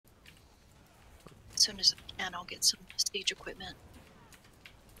As soon as I can, I'll get some siege equipment.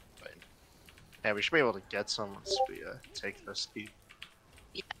 Yeah, we should be able to get some once we take this key.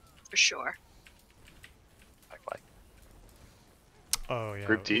 Yeah, for sure. Oh yeah.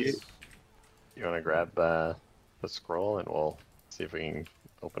 Group D, you want to grab the scroll and we'll see if we can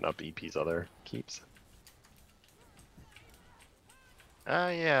open up EP's other keeps.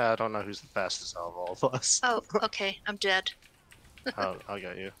 Yeah, I don't know who's the fastest out of all of us. Oh, okay, I'm dead. I'll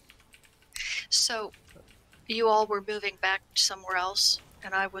get you. So, you all were moving back somewhere else,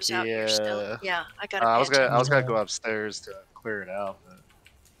 and I was out here still. Yeah, I got. I was gonna go upstairs to clear it out,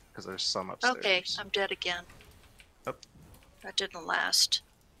 because there's some upstairs. Okay, I'm dead again. Yep. That didn't last.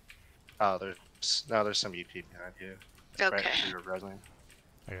 Oh, there's some EP behind you. Okay. Right to your resume.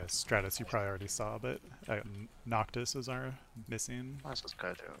 I guess Stratus you probably already saw, but Noctis is our missing. What's this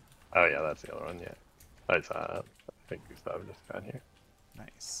guy doing? Oh yeah, that's the other one. Yeah, I think Gustav just got here.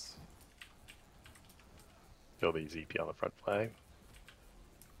 Nice. Kill these EP on the front flag.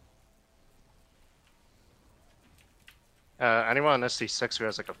 Anyone on SC6 who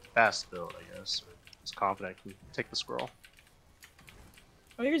has like a fast build, I guess, or is confident can take the scroll.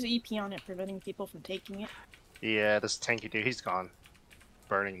 Oh, there's EP on it preventing people from taking it. Yeah, this tanky dude, he's gone.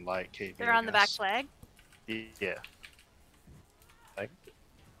 Burning light KV. They're on the back flag? Yeah. Like,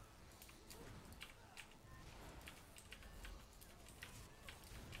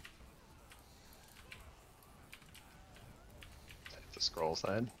 the scroll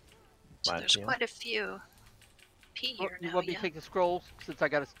side. So there's quite a few P here now. You want me to take the scrolls since I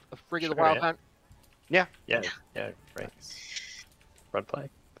got a frigate Sure, of the wild yeah. hunt? Yeah, right. Front flag.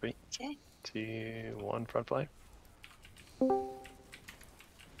 3, Okay. 2, 1. Front flag.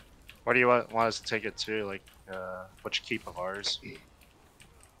 What do you want us to take it to? Like, which keep of ours?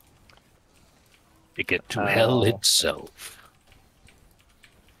 Take it to hell itself.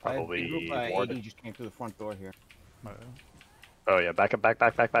 Probably Group AD just came through the front door here. Oh yeah, back up, back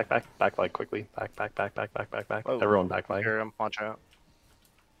flag quickly. Back. Oh, Everyone back flag. Hear him punch out.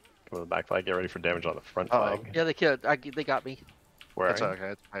 Come to the back flag. Get ready for damage on the front Uh-oh. flag. Yeah, they got me. Where That's are you?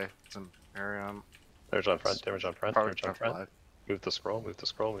 okay. It's an area. Damage on front. Damage on front. Probably Damage on front front. Move the scroll. Move the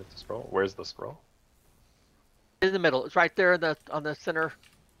scroll. Move the scroll. Where's the scroll? In the middle. It's right there on the center,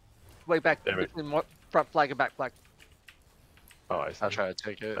 way back Damage. between front flag and back flag. Oh, I see. I'll try to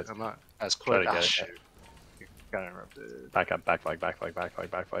take it. I'm not as Try quick. to get it. Shoot. Got interrupted. Back up. Back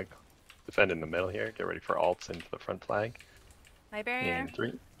flag. Defend in the middle here. Get ready for alts into the front flag. My barrier. In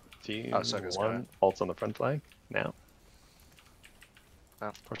 3, 2, Oh, so it's 1. Alts on the front flag. Now.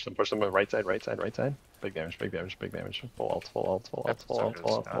 Oh. Push them. Right side. Big damage. Full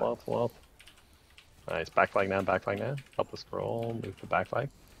alts. Nice. Back flag now. Help the scroll. Move the back flag.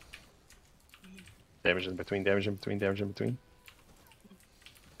 Damage in between.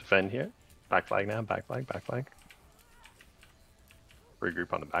 Defend here. Back flag now. Back flag.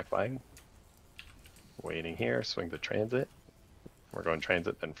 Regroup on the back flag. Waiting here. Swing the transit. We're going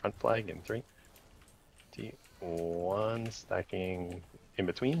transit, then front flag in 3, 2, 1. Stacking in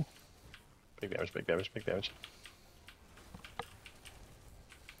between. Big damage.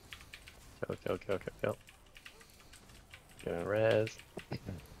 Kill. Getting res.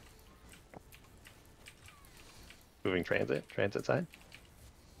 Moving transit side.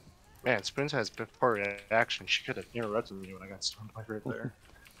 Man, Spoons has before reaction. She could have interrupted me when I got stunned by right there.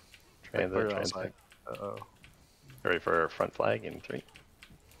 Transit. I was like, uh-oh. Ready for front flag in 3,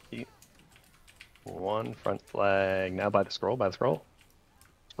 2, 1. Front flag now by the scroll.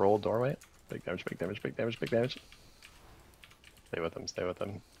 Scroll doorway. Big damage. Stay with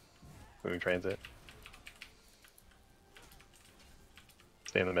them. Moving transit.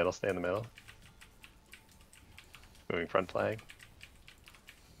 Stay in the middle. Moving front flag.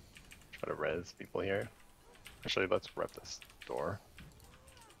 Try to res people here. Actually, let's rep this door.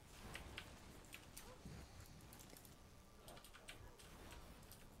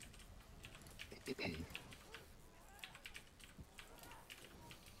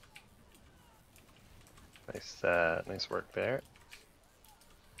 Nice work there.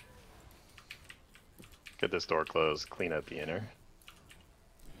 Get this door closed, clean out the inner.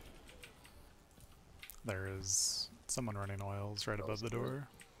 There is someone running oils right above the door.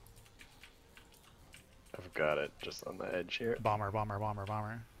 I've got it just on the edge here. Bomber.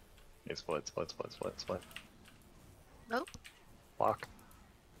 Okay, split. Nope. Block.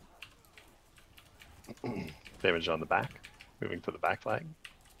 Damage on the back. Moving to the back flag.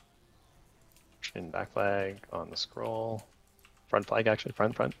 In back flag on the scroll. Front flag actually.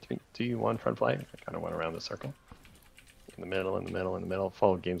 Front. 3, 2, 1. Front flag. I kind of went around the circle. In the middle.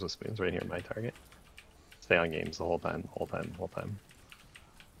 Follow games with spoons right here. My target. Stay on games the whole time.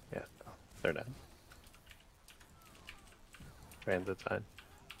 Yeah, they're dead. Transit side.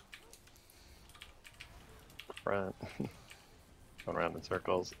 Front. Going around in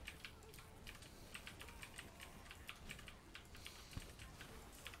circles.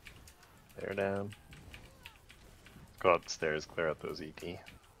 They're down. Go upstairs, clear out those ET.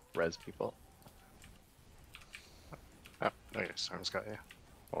 Res people. Oh, there you go. Storm's got you.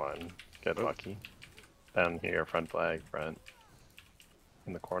 One. Get lucky. Down here, front flag, front.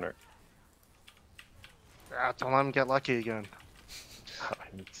 In the corner. Ah, don't let him get lucky again.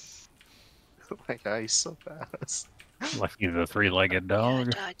 Nice. My guy, he's so fast. Lucky the three-legged Yeah, I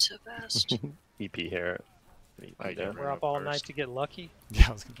dog. died so fast. EP here. EP I down. get We're up all night to get lucky. Yeah,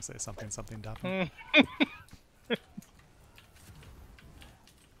 I was gonna say something Duffin.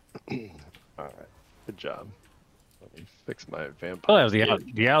 Alright. Good job. Let me fix my vampire. Oh, yeah,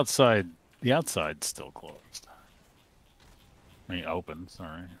 the outside's still closed. I mean, open.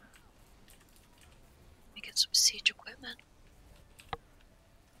 Sorry. Let me get some siege equipment.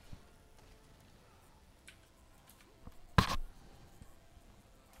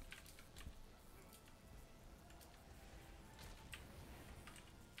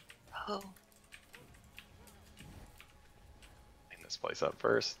 Oh, Clean this place up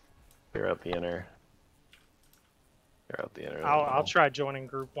first. Clear out the inner. Clear out the inner. I'll try joining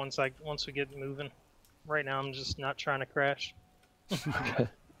group once we get moving. Right now I'm just not trying to crash. Okay.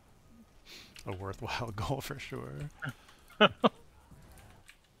 A worthwhile goal for sure. The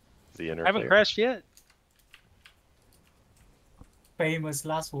inner I haven't clear. crashed yet. Famous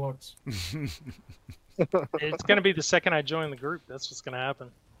last words. It's gonna be the second I join the group. That's what's gonna happen.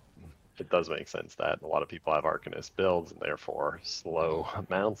 It does make sense that a lot of people have Arcanist builds and therefore slow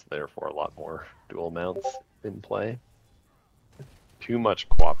mounts, therefore a lot more dual mounts in play. Too much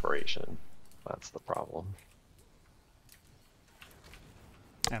cooperation. That's the problem.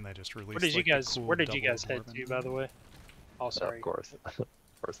 And they just released. Where did you like, the guys cool Where did you double guys head dwarven to, by the way? Oh, sorry. Of course. Of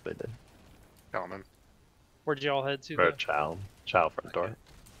course they did. Gentlemen. Where'd you all head to? Go though? Chow. Chow front door.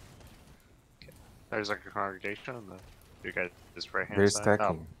 There's like a congregation on the you guys just right hand They're side.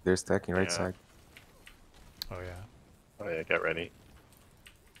 stacking. They're stacking right Yeah. side. Oh yeah. Oh yeah, get ready.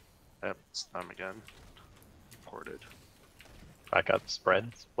 Yep, it's time again. Ported. Back up,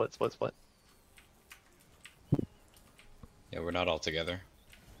 spread, split, split, split. Yeah, we're not all together.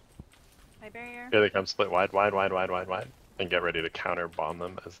 My barrier. Here they come, split wide, wide, wide, wide, wide, wide. And get ready to counter bomb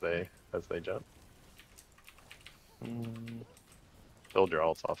them as they jump. Build your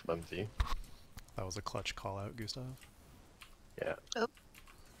ults off of them, Z. That was a clutch call out, Gustav. Yeah. Oh.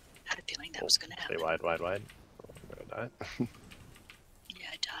 Had a feeling that was gonna Stay happen. wide, wide, wide. I'm gonna die. Yeah,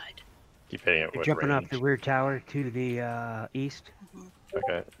 I died. Keep hitting it They're with jumping range. up the rear tower to the east.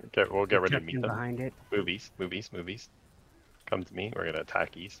 Okay, we'll get ready to meet Projecting them. behind it. Move east, move east, move east. Come to me, we're gonna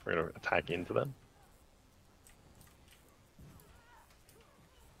attack east. We're gonna attack into them.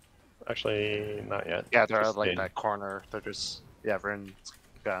 Actually, not yet. Yeah, they're Just like stay- that corner. They're just yeah, Vrin's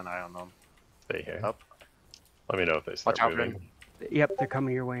got an eye on them. Stay here. Up. Let me know if they start Watch out, moving. Vrin. Yep, they're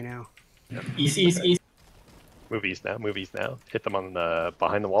coming your way now. East, east, east. Move east now, move east now. Hit them on the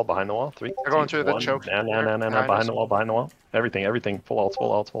behind the wall, behind the wall. 3, They're going 2, through the 1. choke. No, They're behind behind us. the wall, behind the wall. Everything, everything. Full ults,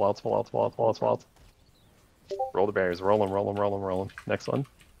 full ults, full ults, full ults, full ults, full ults, full ults. Roll the barriers, roll them, roll them, roll them, roll them. Next one.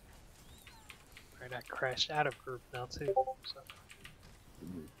 Alright, I crashed out of group now too. So.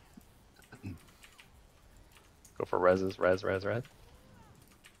 Go for reses, res.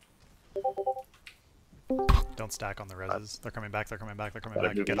 Don't stack on the reses. They're coming back. They're coming back. They're coming Gotta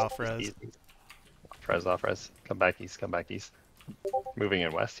back. move Get east, off res. east. Off res. Come back east, come back east. Moving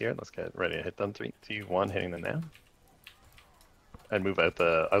in west here. Let's get ready to hit them. 3, 2, 1. Hitting them now. And move out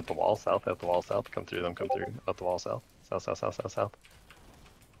the wall south. Out the wall south. Come through them. Come through. Out the wall south. South, south, south, south, south.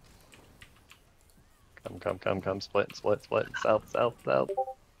 Come. Split. South, south, south.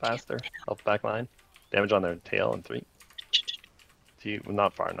 Faster. Help the back line. Damage on their tail in 3, 2.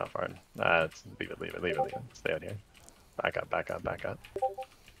 Not far. Leave it. Stay out here. Back up.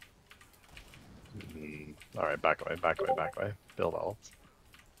 All right, back away. Build ults.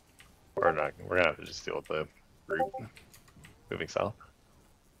 We're gonna have to just deal with the group moving south.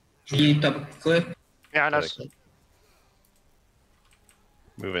 Keep up cliff. Yeah, I know.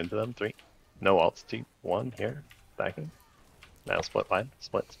 Move into them. 3. No ults. 2, 1. Here. Backing. Now split wide.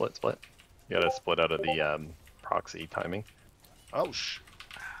 Split. You gotta split out of the proxy timing. Oh that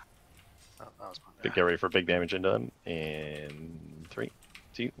was my bad. Get ready for big damage into them. In 3,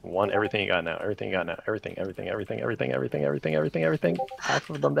 2, 1. Everything you got now. Everything. Everything. Half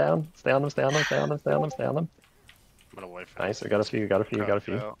of them down. Stay on them. I'm gonna wait for Nice. We got a few.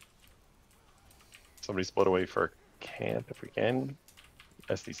 out. Somebody split away for camp if we can.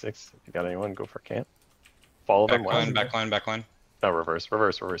 SD6, if you got anyone, go for camp. Follow them. Backline. No, reverse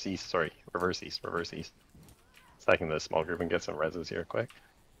east, sorry. Reverse east. Stacking the small group and get some reses here quick.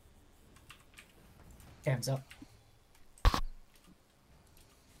 Time's up.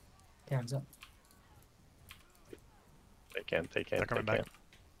 Time's up. They can. They're coming back.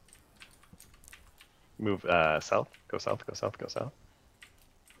 Move south. Go south.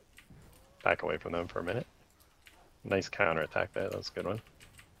 Back away from them for a minute. Nice counter attack there. That was a good one.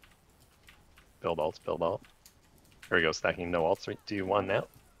 Build alts. Here we go. Stacking no alts. 3, 2, 1 now.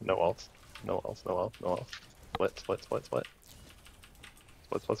 No alts. Split.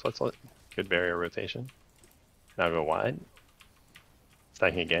 Good barrier rotation. Now go wide.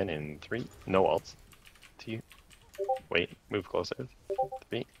 Stacking again in 3. No alts. 2. Wait. Move closer.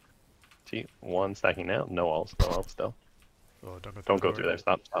 3, 2, 1. Stacking now. No alts still. Oh, Don't go through there.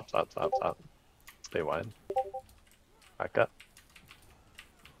 Stop. Stay wide. Back up.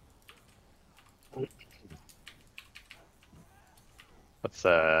 Let's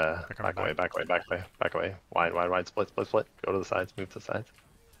back away. Wide. Split. Go to the sides. Move to the sides.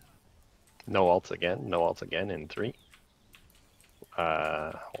 No alts again in 3.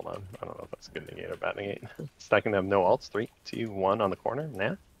 Hold on. I don't know if that's a good negate or bad negate. Stacking them. No alts. 3, 2, 1 on the corner.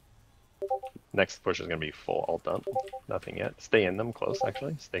 Now. Next push is going to be full alt dump. Nothing yet. Stay in them close,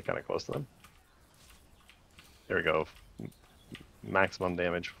 actually. Stay kind of close to them. There we go. Maximum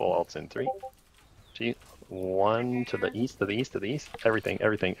damage. Full alts in 3, 2, 1 to the east. Everything.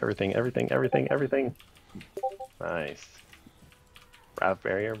 Nice. Wrath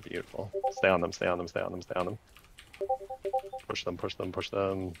barrier. Beautiful. Stay on them. Push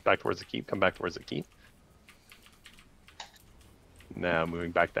them. Back towards the keep. Come back towards the keep. Now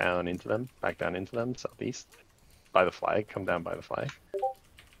moving back down into them. Southeast. By the flag. Come down by the flag.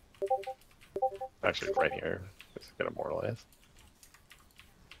 Actually, right here. Just get immortalized.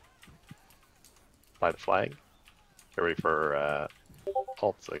 By the flag. Get ready for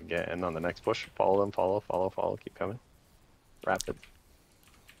pulse again on the next push. Follow them. Follow. Keep coming. Rapid.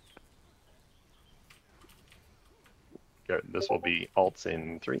 This will be alts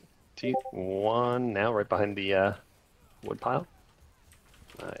in 3, 2, 1. Now right behind the wood pile.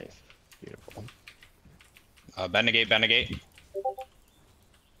 Nice. Beautiful. Bend negate.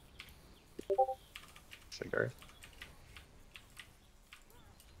 Cigar.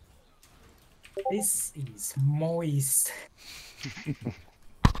 This is moist.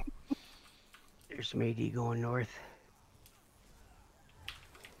 There's some AD going north.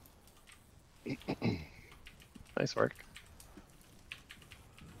 Nice work.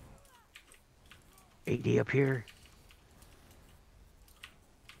 AD up here.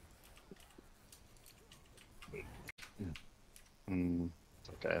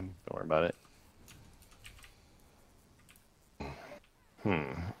 Okay, don't worry about it. I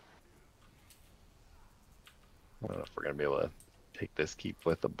don't know if we're gonna be able to take this keep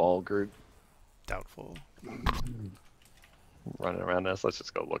with the ball group. Doubtful. Running around us. Let's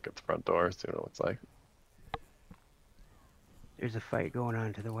just go look at the front door, see what it looks like. There's a fight going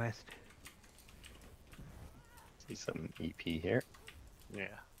on to the west. See some EP here. Yeah.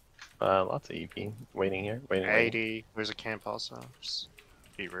 Lots of EP. Waiting here. Waiting. 80. There's a camp also. Just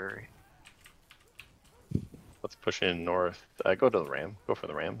be wary. Let's push in north. Go to the ram. Go for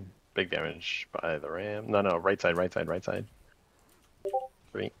the ram. Big damage by the ram. No, right side.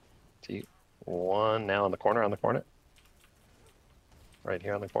 3, 2, 1. Now on the corner. Right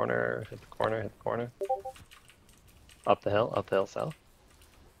here on the corner. Hit the corner. Up the hill south.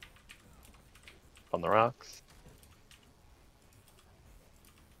 On the rocks.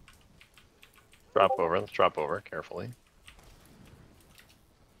 Let's drop over carefully.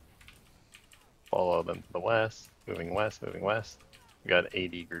 Follow them to the west. Moving west. We got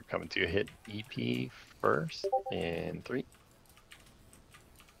AD group coming to you. Hit EP first in 3.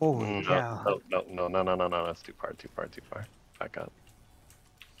 Holy cow. No. That's too far. Back up.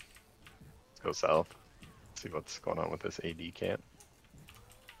 Let's go south. See what's going on with this AD camp.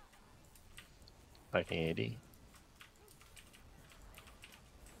 Backing AD.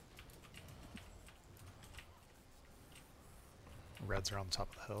 Reds are on the top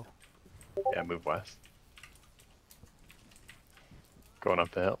of the hill. Yeah, move west. Going up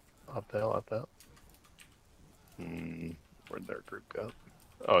the hill. Where'd their group go?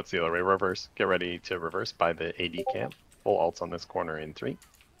 Oh, it's the other way. Reverse. Get ready to reverse by the AD camp. Full alts on this corner in 3,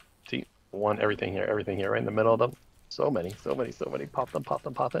 2, 1. Everything here, right in the middle of them. So many. Pop them.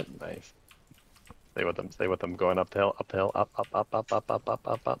 Nice. Stay with them. Going up the hill. Up.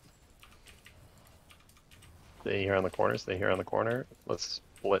 Stay here on the corner. Let's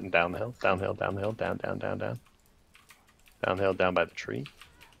split and down the hill. Down. Downhill, down by the tree.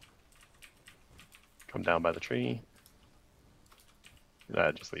 Come down by the tree.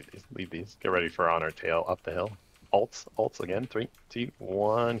 Just leave these. Leave these. Get ready for on our tail up the hill. Alts again. 3, 2,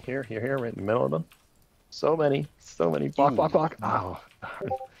 1. Here, right in the middle of them. So many. Block. Oh,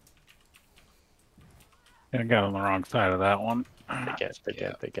 I got on the wrong side of that one.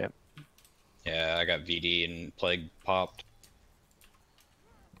 they can't. Yeah, I got VD and Plague popped.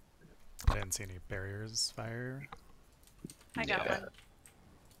 I didn't see any barriers fire. I got one.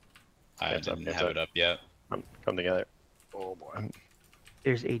 I didn't have it up yet. Come together. Oh boy.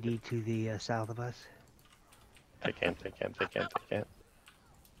 There's AD to the south of us. They can't.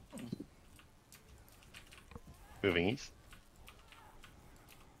 Moving east.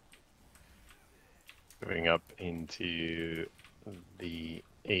 Moving up into the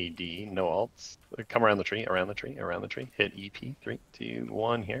AD. No alts. Come around the tree. Hit EP. 3, 2,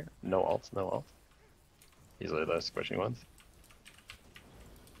 1 here. No alts. These are the squishy ones.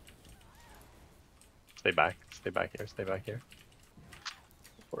 Stay back here.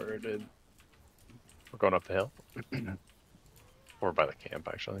 We're going up the hill. We're by the camp,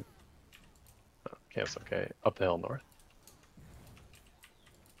 actually. Oh, camp's okay. Up the hill north.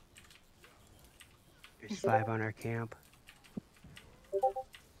 There's 5 on our camp.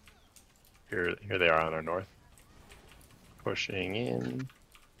 Here they are on our north. Pushing in.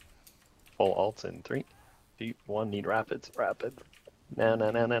 Full alts in 3, 2, 1. Need rapids. Now.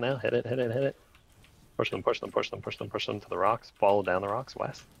 Hit it. Push them to the rocks. Follow down the rocks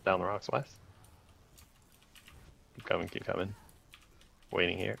west. Keep coming.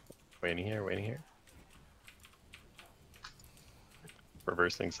 Waiting here.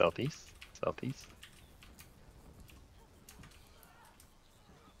 Reversing southeast.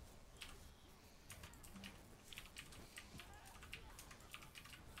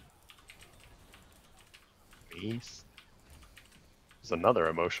 East. There's another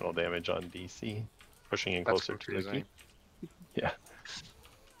emotional damage on DC. Pushing in closer to the keep. Yeah.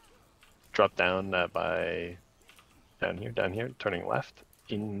 Drop down by down here, turning left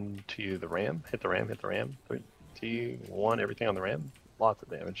into the ram. Hit the ram. 3, 2, 1. Everything on the ram. Lots of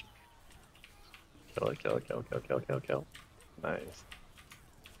damage. Kill it. Nice.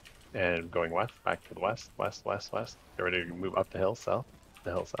 And going west, back to the west. Get ready to move up the hill south.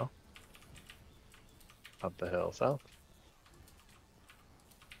 Up the hill south.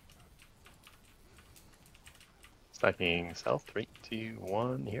 Stacking south. 3, 2,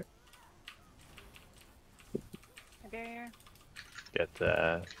 1 here. A barrier. Get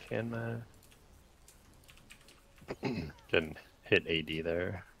can can hit AD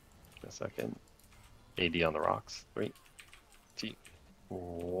there in a second. AD on the rocks. 3, 2,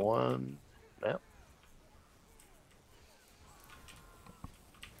 1. Now.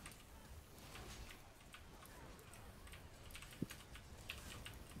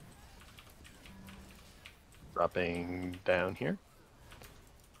 Dropping down here.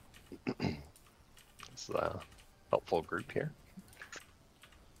 This is a helpful group here.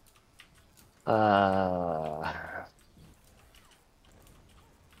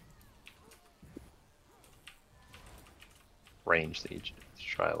 Range siege. Let's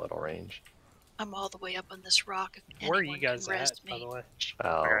try a little range. I'm all the way up on this rock. If Where are you anyone guys can at, rest by me. the way?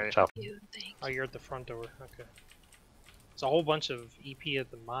 Ciao. You, thanks. Oh, you're at the front door. Okay. There's a whole bunch of EP at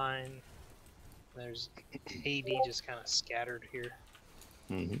the mine. There's AD just kind of scattered here.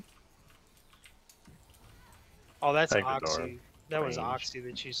 Mm-hmm. Oh, that's Thank you, Oxy. Dora. That was Range. Oxy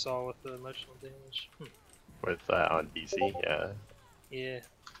that you saw with the emotional damage. With on DC, yeah. Yeah.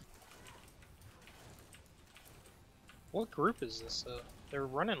 What group is this? They're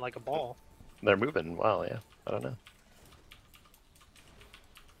running like a ball. They're moving well, yeah. I don't know.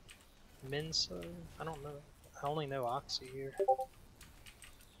 Mensa? I don't know. I only know Oxy here.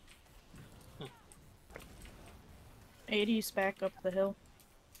 AD's back up the hill.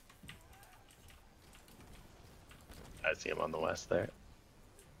 I see him on the west there.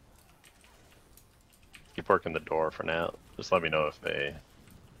 Keep working the door for now. Just let me know if they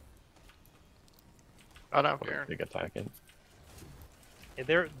big attacking. Yeah,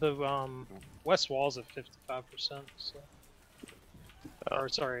 they're the west wall's at 55%. So. Or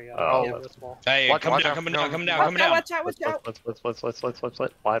sorry, yeah, west wall. Hey, come down. Watch out. Let's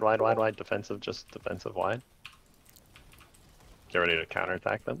wide. Defensive wide. Get ready to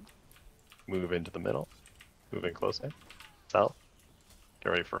counterattack them. Move into the middle. Move in closer. South. Get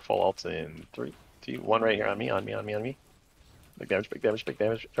ready for full ults in 3, 2, 1 right here on me. Big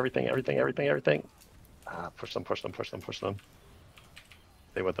damage. Everything. Push them.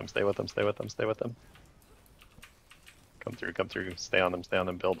 Stay with them. Come through. Stay on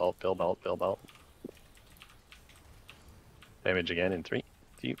them. Build alt. Damage again in 3,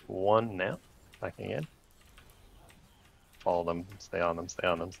 2, 1 now. Backing in. Follow them. Stay on them. Stay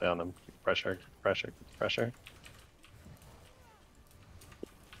on them. Stay on them. Keep pressure. Keep pressure. Keep pressure.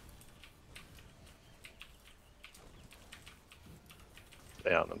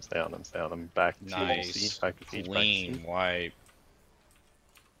 Stay on them. Stay on them. Stay on them. Back to Nice. siege. Back to siege. Clean Back to siege. wipe.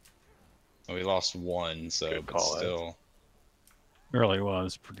 Well, we lost one, so Good but call out. still. Really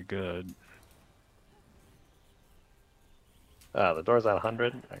was pretty good. The door's at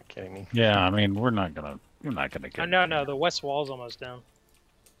 100. Are you kidding me? Yeah, I mean we're not gonna get. Oh, no, the west wall's almost down.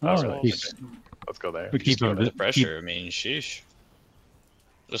 Oh, really? keep- Let's go there. we Just keep go him with the keep- pressure. I mean, sheesh.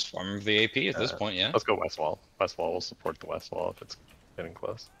 Just farm the AP at this point, yeah. Let's go west wall. West wall will support the west wall if it's getting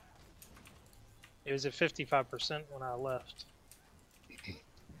close. It was at 55% when I left.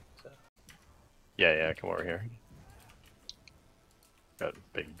 So, Yeah, yeah, come over here. Got a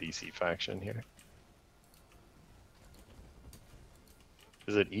big DC faction here.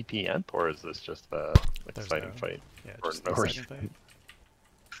 Is it EP Emp or is this just a There's exciting no- fight? Yeah, Or just no the reason? second fight.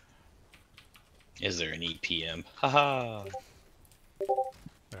 Is there an EPM? Haha.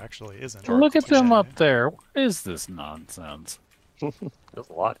 There actually isn't. Look at them Okay. up there. What is this nonsense? There's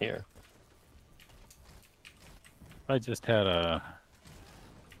a lot here. I just had a.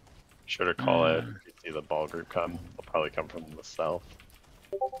 Should have called it. If you see the ball group come, they'll probably come from the south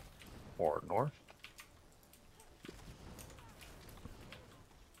or north.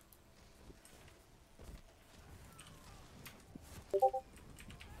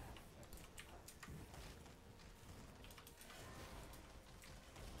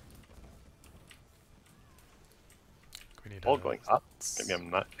 We need Ball to- going up. Maybe I'm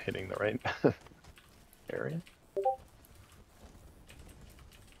not hitting the right area.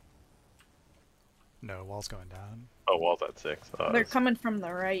 No, wall's going down. Oh, wall's at 6. They're coming from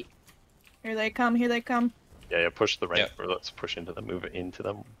the right. Here they come, here they come. Yeah, yeah, push the right. Yep. Or let's push into them, move it into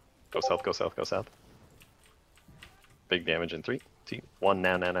them. Go south, go south, go south. Big damage in 3, 2, 1.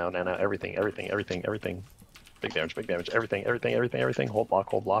 Now. Everything. Big damage. Everything. Hold block.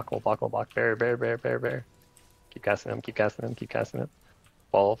 Bear. Keep casting them.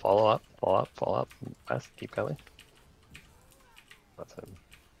 Follow up. Pass. Keep coming. That's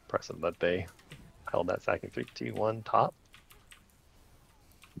impressive that they held that second. 3, 2, 1. Top.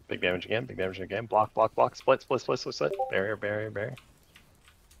 Big damage again. Block. Split. Barrier.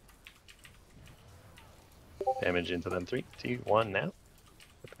 Damage into them. 3, 2, 1. Now.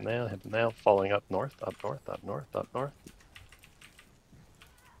 Hit them now. Falling up north. Keep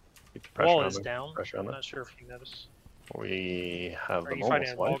the pressure wall on is them. down. Pressure on I'm them. not sure if you noticed. We have Are them you fighting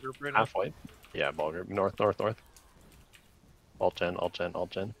almost a ball wiped. group right now? Half wipe. Yeah, ball group. North. Alt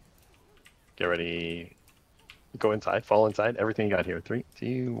gen. Get ready. Go inside. Fall inside. Everything you got here. 3,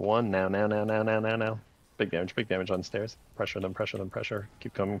 2, 1. Now. Big damage on the stairs. Pressure them.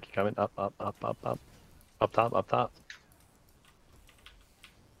 Keep coming. Up. Up top.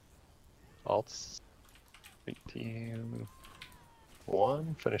 Alts. 3, 2,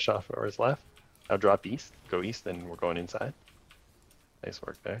 1. Finish off whoever's left. Now drop east. Go east, and we're going inside. Nice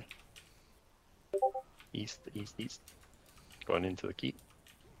work there. East. Going into the keep.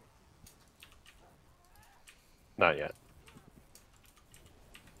 Not yet.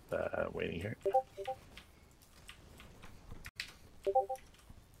 Waiting here.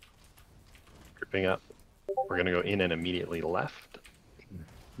 Gripping up. We're gonna go in and immediately left.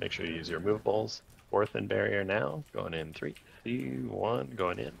 Make sure you use your movables. Fourth and barrier now. Going in 3, 2, 1.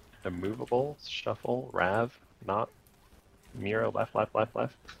 Going in. Immovable. Shuffle. Rav. Not. Miro. Left.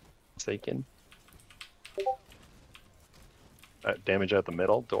 Seiken. Damage out the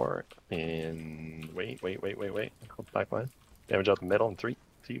middle door in. Wait. Back line. Damage out the middle in 3,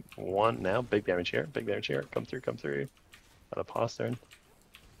 2, 1. Now. Big damage here. Come through. Out of postern.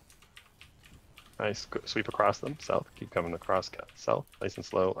 Nice. Sweep across them. South. Keep coming across south. Nice and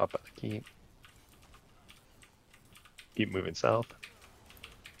slow. Up at the keep. Keep moving south.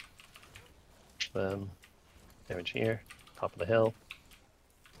 Then damage here. Top of the hill.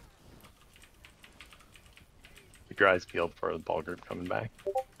 Keep your eyes peeled for the ball group coming back.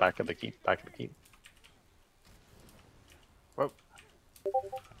 Back of the keep. Whoa.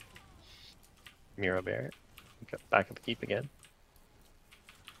 Miro barrier. Back of the keep again.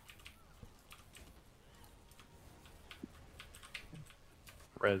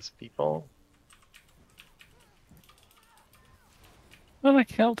 Res people. What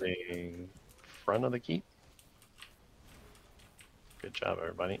the hell? The front of the keep. Good job,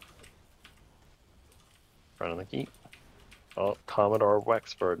 everybody. Front of the keep. Oh, Commodore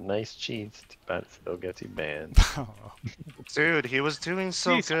Wexford, nice cheats. Too bad it still gets you banned. Dude, he was doing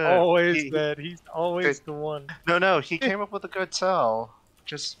so He's good. always bad. He's always the one. No, he came up with a good tell.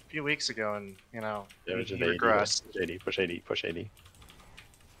 just a few weeks ago, and you know, Damage he in 80. regressed. Push 80. Push 80. Push 80.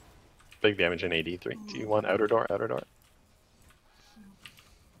 Big damage in 80. 3, 2, 1. Outer door. Outer door.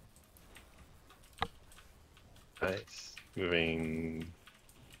 Nice. Moving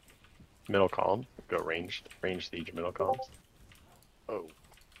middle column. Go ranged. Range siege middle columns. Oh.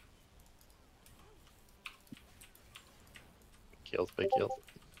 Kills. Big kills.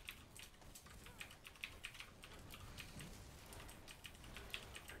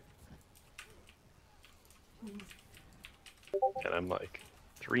 And I'm like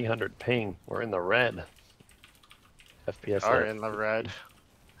 300 ping. We're in the red. FPS Are lit. in the red.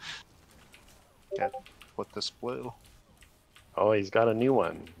 Get with this blue. Oh, he's got a new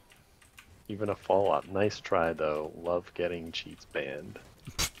one. Even a Fallout. Nice try though. Love getting cheats banned.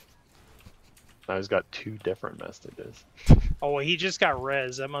 Now he's got 2 different messages. Oh, well, he just got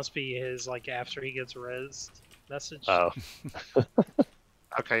res. That must be his, like, after he gets res message. Oh.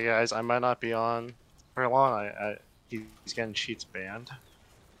 Okay, guys, I might not be on for long. He's getting cheats banned.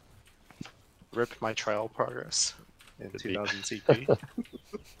 Ripped my trial progress in 2000 CP.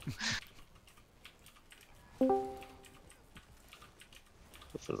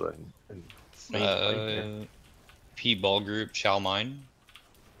 This is an insane fight here. P ball group shall mine.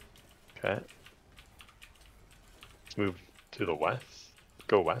 Okay. Let's move to the west.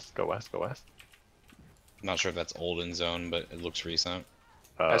 Go west, go west, go west. I'm not sure if that's olden zone, but it looks recent.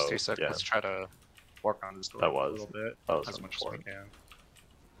 Oh, ST6, yeah. let's try to work on this door That a was. little bit, That was as much as we important. can.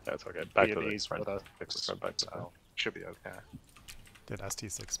 That's okay. Back Be to at the ease front. with us, Fix the front back to the front. so should be okay. Did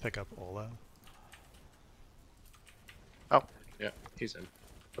ST6 pick up Ola? Oh, yeah, he's in.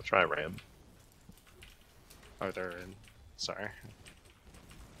 Let's try Ram. Oh, they're in. Sorry.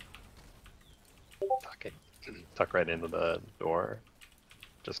 Tuck it. Tuck right into the door.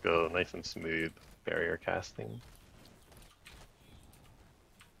 Just go nice and smooth. Barrier casting.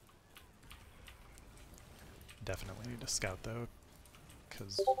 Definitely need to scout though,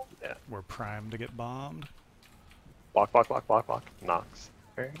 because Yeah. we're primed to get bombed. Block, block, block, block, block. Knocks.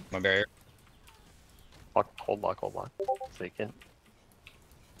 Barrier. My barrier. Block, hold block, hold block. Vacant.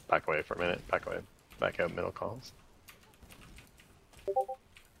 Back away for a minute. Back away. Back out middle columns.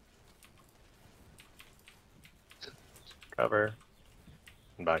 Cover.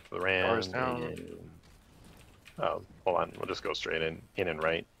 And back to the ram. Doors down. And... Oh, hold on. We'll just go straight in and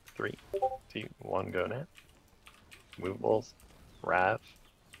right. 3, 2, 1, go now. Movables. Rav.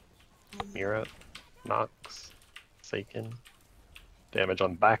 Mira. Nox. Saken. Damage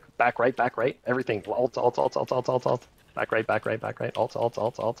on back right. Everything. Alt. Back right.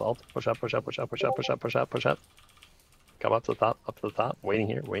 Alt. Push up. Come up to the top. Waiting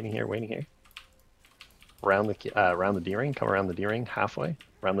here. Round the D ring. Come around the D ring halfway.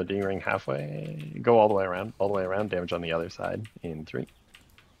 Round the D ring halfway. Go all the way around. Damage on the other side. In 3,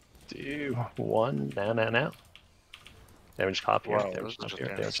 2, 1. Now. Damage top here. Wow, Damage this is top here.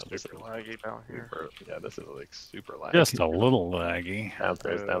 just Damage top here. super laggy down here. Yeah, this is like super laggy. Just a little laggy.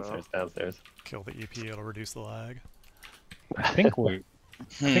 Downstairs. Kill the EP, it'll reduce the lag. I think we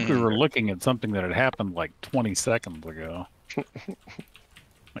were looking at something that had happened like 20 seconds ago.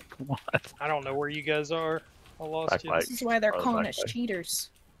 Like what? I don't know where you guys are. I lost you. This is why they're calling us back flag. cheaters.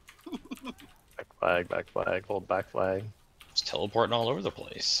 Back flag. Hold back flag. It's teleporting all over the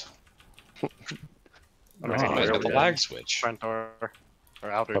place. Oh, You guys got the lag switch. Front door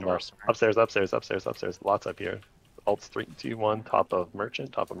or outer Come door. up. Upstairs. Lots up here. Alts 3, 2, 1. Top of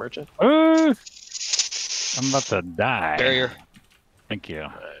merchant. I'm about to die. Barrier. Thank you.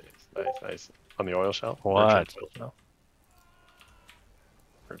 Nice. On the oil shelf. What?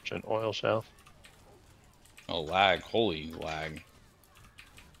 Merchant oil shelf. Oh, lag. Holy lag.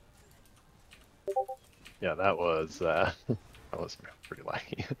 Yeah, that was pretty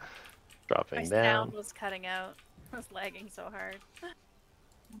laggy. Dropping My down. sound was cutting out. I was lagging so hard.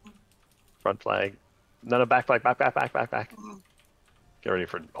 Front flag. No, back flag. Back. Get ready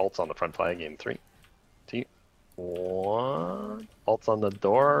for alts on the front flag in 3, 2, 1. Alts on the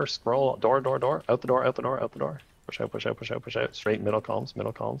door. Scroll. Door. Out the door. Push out. Straight middle columns. I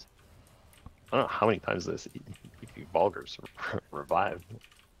don't know how many times this EP Bulgars revived. I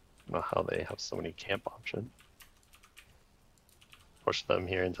don't know how they have so many camp options. Push them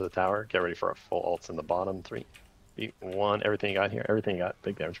here into the tower. Get ready for a full alts in the bottom. 3, 2, 1. Everything you got here. Everything you got.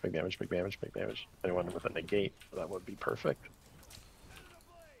 Big damage. Anyone with a negate, that would be perfect.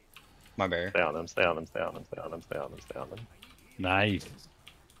 My barrier. Stay on them. Nice.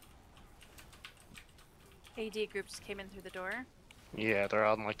 AD group just came in through the door. Yeah, they're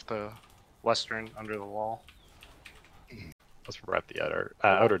on like the western under the wall. Let's wrap the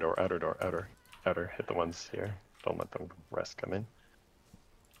outer door. Hit the ones here. Don't let them rest come in.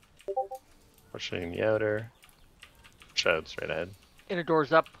 Pushing the outer. Shadow straight ahead. Inner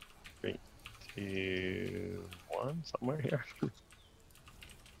doors up. 3, 2, 1, somewhere here.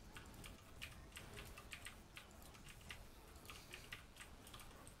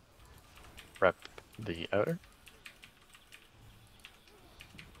 Rep the outer.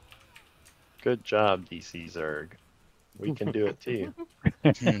 Good job, DC Zerg. We can do it too.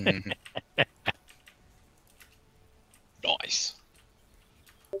 Nice.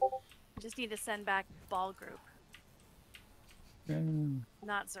 Just need to send back ball group,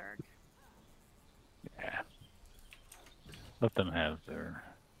 not Zerg. Yeah. Let them have their.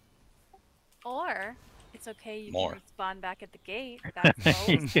 Or it's okay, you More. can spawn back at the gate. That's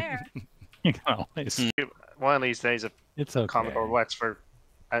always there. You can always. One of these days, if It's okay. Commodore Wexford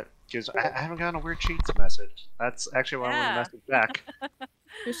gives, I haven't gotten a weird cheats message. That's actually why I want to message back.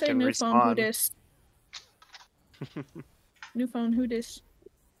 Just say Can new phone, who respond. dis? New phone, who dis?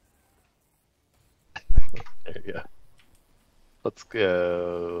 There you go. Let's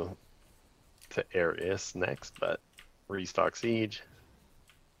go to Arius next, but restock Siege.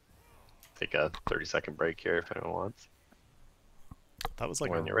 Take a 30-second break here if anyone wants. That was like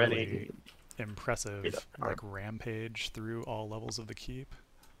When a you're really ready. impressive like rampage through all levels of the keep.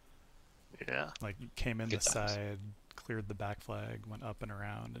 Yeah. Like came in Good the times. side, cleared the back flag, went up and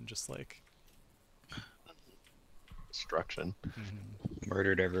around, and just like Destruction.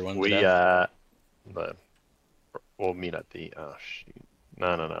 Murdered everyone. We to death. we'll meet at the shoot.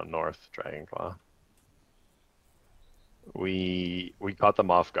 No, North Dragonclaw. We caught them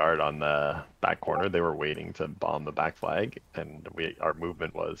off guard on the back corner. They were waiting to bomb the back flag, and our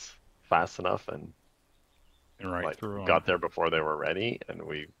movement was fast enough and Right like through 'em. got there before they were ready, and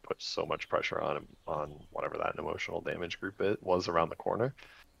we put so much pressure on whatever that emotional damage group it was around the corner,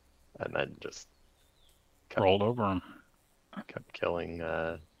 and then just rolled over them. kept killing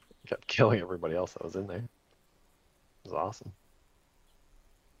everybody else that was in there. It was awesome.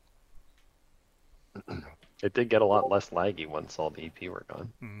 It did get a lot less laggy once all the EP were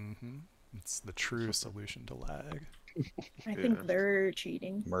gone. It's the true solution to lag. I think they're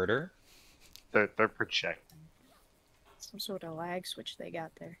cheating. Murder? They're projecting. Some sort of lag switch they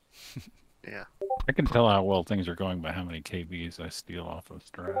got there. Yeah. I can tell how well things are going by how many KBs I steal off of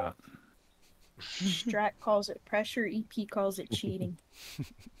Strat. Strat calls it pressure, EP calls it cheating.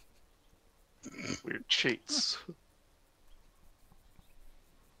 Weird cheats.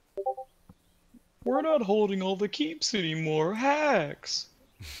 We're not holding all the keeps anymore. Hacks.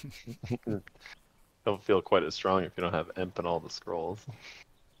 Don't feel quite as strong if you don't have Emp and all the scrolls.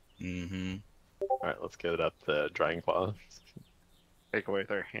 Mm-hmm. Alright, let's get it up to Dragonclaw. Take away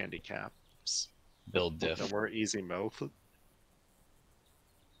their handicaps. Build diff. No more easy mode.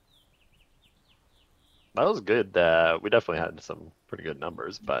 That was good. We definitely had some pretty good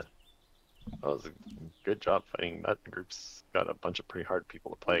numbers, but that was a good job fighting. That group's got a bunch of pretty hard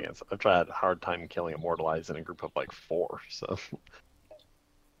people to play against. I've tried a hard time killing Immortalize in a group of like 4, so.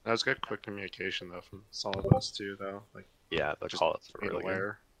 That was good quick communication though from some of us too though. Like yeah, the just call-outs were being really good.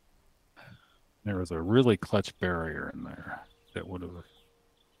 aware. There was a really clutch barrier in there that would have.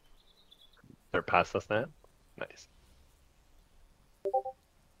 They're past us now? Nice.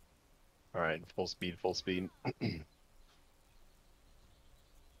 Alright, full speed, full speed. Quite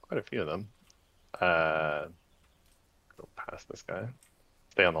a few of them. Go past this guy.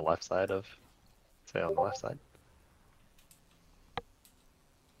 Stay on the left side of. Stay on the left side.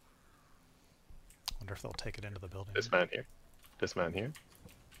 Wonder if they'll take it into the building. This man here. This man here.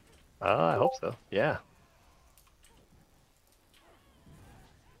 I hope so. Yeah.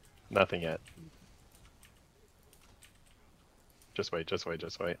 Nothing yet. Just wait, just wait,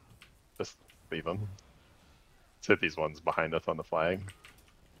 just wait. Just leave them. Let's hit these ones behind us on the flag.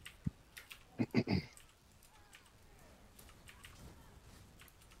 Get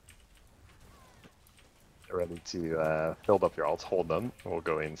ready to build up your alts, hold them. We'll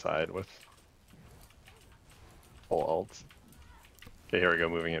go inside with full alts. Okay, here we go,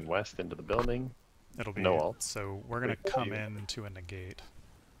 moving in west into the building. It'll be no alts. So we're gonna come in to a negate,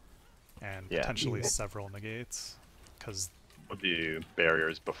 and Yeah. potentially several negates, because We'll do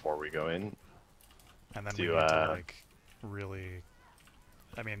barriers before we go in. and then Do, we need to like really.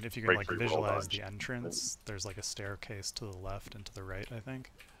 I mean, if you can break like free, roll visualize dodge. the entrance, there's like a staircase to the left and to the right, I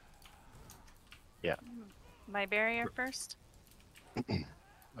think. Yeah. My barrier first.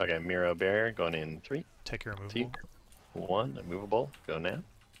 Okay, Miro barrier going in 3, Take your 2, removal. 1. Immovable. Go now.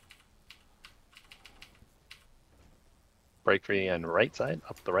 Break free and right side.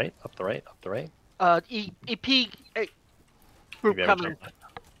 Up the right. Up the right. Up the right. EP group Maybe I coming. jumped.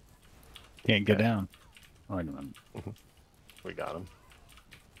 Can't get down. Wait a minute. We got him.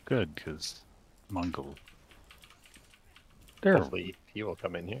 Good, because Mongol. There. Hopefully he will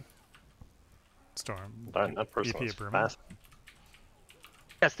come in here. Storm. Darn, that person EP was Bruma. fast.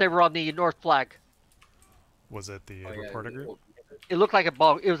 Yes, they were on the north flag. Was it the Oh, yeah, reporter group? It looked like a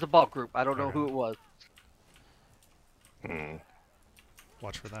bulk. It was a bulk group. I don't know Okay. who it was. Hmm.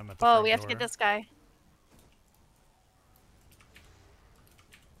 Watch for them at the Oh, front we have to door. get this guy.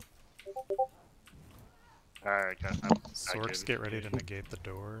 Alright, Sorks, get ready to negate the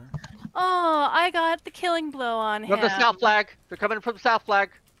door. Oh, I got the killing blow on From him. the south flag. They're coming from the south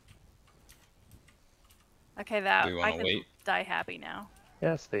flag. Okay, that Do we I wanna can wait? die happy now.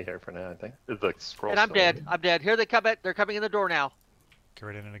 Yeah, stay here for now, I think. The scroll And I'm still dead. in. I'm dead. Here they come. They're coming in the door now. Get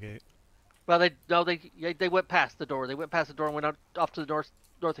ready to negate. Well, they went past the door. They went past the door and went off to the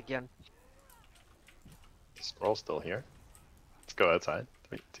north again. The scroll's still here. Let's go outside.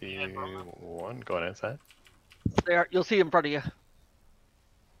 3, 2, 1. Going outside. There, you'll see in front of you.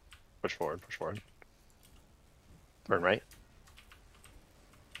 Push forward. Push forward. Turn right.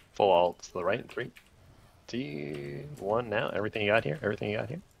 Full alt to the right. 3, 2, 1. Now everything you got here. Everything you got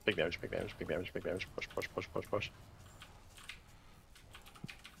here. Big damage. Big damage. Big damage. Big damage. Push. Push. Push. Push. Push.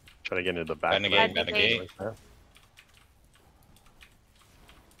 Try to get into the back. Bad negate, bad negate. Oh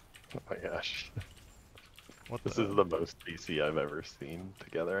my gosh. This is the most DC I've ever seen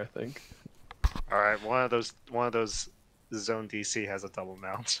together, I think. Alright, one of those zone DC has a double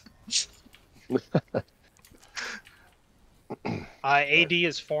mount. AD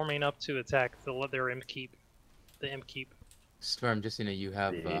is forming up to attack their imp keep. The imp keep. Storm, just so you know, you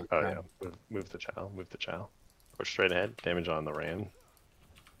have. Oh yeah, move the chow, move the chow. Push straight ahead, damage on the ram.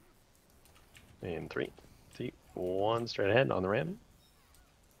 In 3, 2, 1, straight ahead on the ram.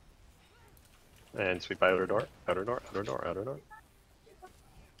 And sweep outer door, outer door, outer door, outer door.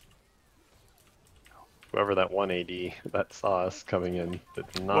 Whoever that one AD that saw us coming in did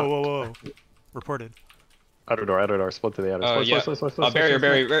not. Whoa. Reported. Outer door, split to the outer. Oh, Split, yeah. split,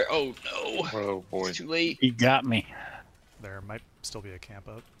 Barrier. Oh, no. Oh, boy. It's too late. He got me. There might still be a camp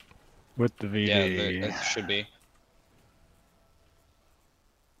up. With the VD. Yeah, there should be.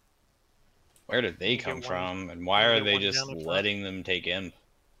 Where did they come from, and why are they just letting them take imp?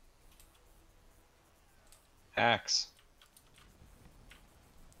 Hacks.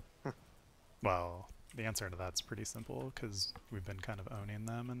 Well, the answer to that's pretty simple, because we've been kind of owning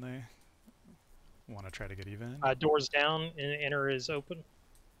them, and they want to try to get even. Doors down, and inner is open.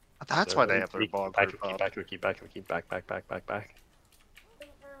 That's why they have their ball back, group up. back to the keep, back to the keep, back. Back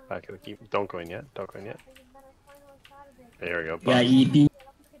to the keep. Don't go in yet. There we go. Yeah, EP.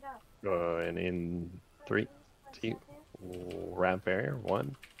 And in 3, 2, ramp barrier,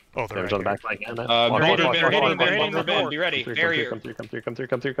 1. Oh, they're damage on the right back here. line. Be ready. Barrier. Come through.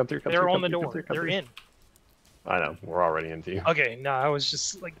 They're on the door. They're in. I know. We're already into you. Okay, no, I was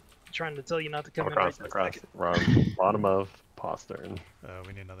just like trying to tell you not to come Across. in. Right We're on bottom of postern.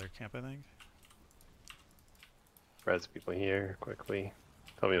 We need another camp, I think. Res people here quickly.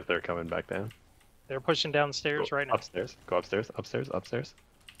 Tell me if they're coming back down. They're pushing down the stairs right now. Upstairs. Go upstairs.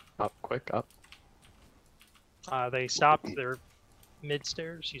 Up, quick, up. They stopped. They're mid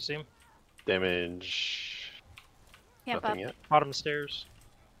stairs. You see them? Damage. Camp Nothing up. yet. Bottom stairs.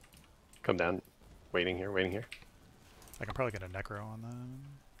 Come down. Waiting here. I can probably get a necro on them.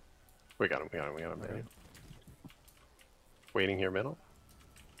 We got him. Right. Waiting here, middle.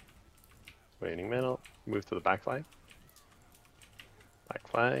 Move to the back flag.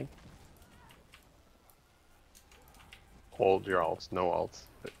 Hold your alts. No alts.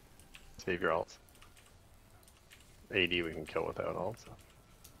 Save your alts. AD we can kill without alts.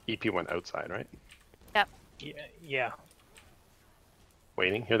 EP went outside, right? Yep. Yeah.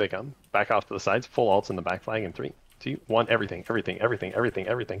 Waiting. Here they come. Back off to the sides. Full alts in the back flag in 3, 2, 1. Everything.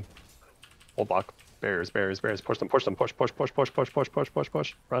 Hold block. Barriers. Push them. Push. Front.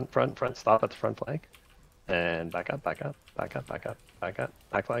 Stop at the front flag. And back up. Back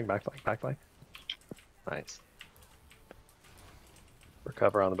flag. Nice.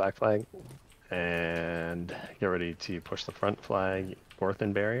 Recover on the back flag. And get ready to push the front flag north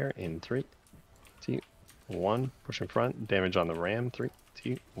in barrier in 3, 2, 1. Pushing front. Damage on the ram. 3,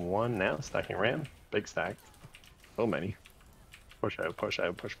 2, 1. Now stacking ram. Big stack. So many. Push out. Push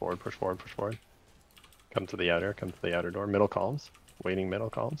forward. Come to the outer door. Middle columns. Waiting middle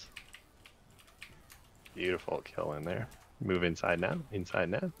columns. Beautiful kill in there. Move inside now.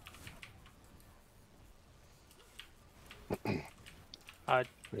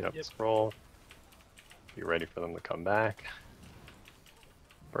 Clean up the scroll. Be ready for them to come back.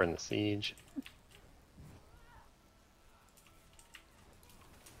 Burn the siege.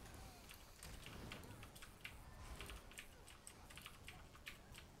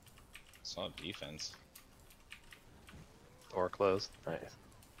 Solid defense. Door closed. Nice.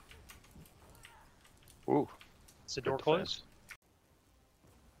 Ooh. Is the door closed?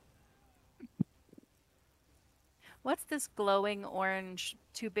 What's this glowing orange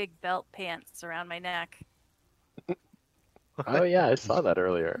two big belt pants around my neck? Oh yeah, I saw that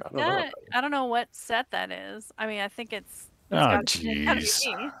earlier. I don't know. Yeah, I don't know what set that is. I mean, I think it's Oh, gotta jeez.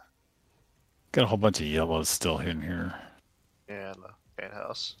 be me. Got a whole bunch of yellows still in here. Yeah, in the fan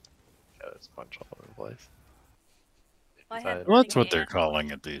house. Yeah, there's a bunch all over the place. Well, I had Well, that's what thinking they're calling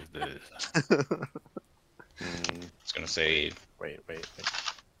it these days. I was gonna say. Wait.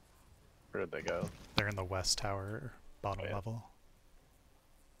 Where did they go? They're in the west tower, bottom level.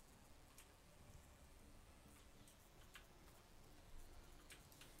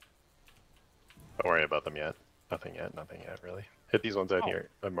 Don't worry about them yet. Nothing yet, really. Hit these ones out here.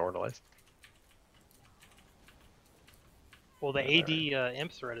 Immortalized. Well, the AD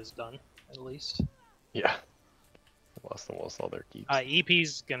imp threat is done, at least. Yeah. Lost almost all their keeps.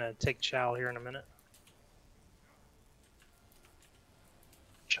 EP's gonna take Chow here in a minute.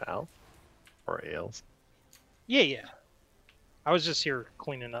 Chow? Or ales? Yeah. I was just here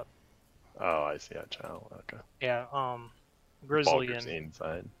cleaning up. Oh, I see. Chow. Okay. Yeah, Grizzly Bulger's and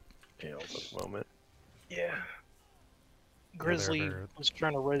inside ales at the moment. yeah. Grizzly Whatever. was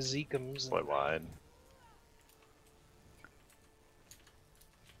trying to res Zekums. Split wide.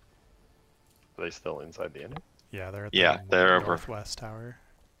 Are they still inside the inner? Yeah, they're at Yeah, the they're over. northwest tower.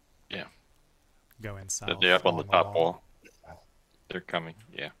 Yeah. Going south. They're up on the top wall. wall. They're coming.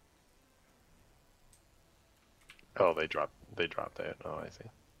 Yeah. Oh, they dropped it. Oh, I see.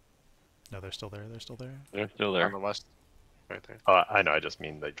 No, they're still there. They're still there. They're still there. On the west. Right there. Oh, I know. I just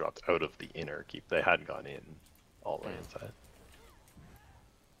mean they dropped out of the inner keep. They hadn't gone in all the way inside.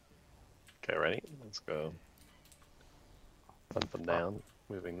 Okay, ready? Let's go. Hunt them down.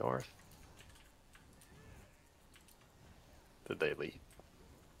 Moving north. Did they leave?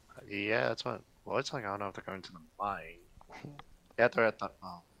 Yeah, that's what. Well, it's like I don't know if they're going to the mine. Yeah, they're at the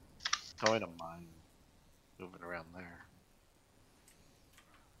going to mine. Moving around there.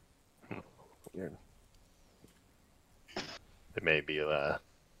 Weird. They may be.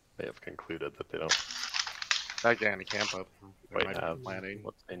 They have concluded that they don't Not getting any camp up. They quite might be have planning.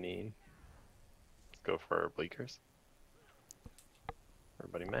 what they need. Let's go for bleakers.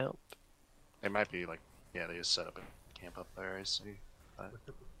 Everybody mount. They might be like, yeah, they just set up a camp up there. I see. But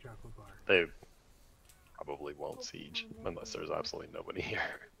They probably won't siege unless there's absolutely nobody here.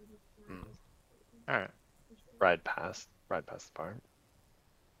 all right. Ride past the farm.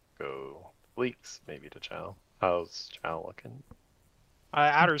 Go Bleaks, maybe to Chow. How's Chow looking?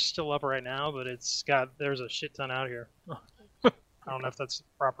 Outer's still up right now, but there's a shit ton out here. I don't know if that's the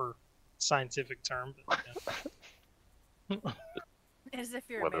proper scientific term, but yeah. As if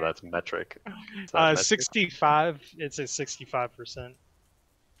you're Whether American. that's metric. Is that metric? 65. It's a 65%.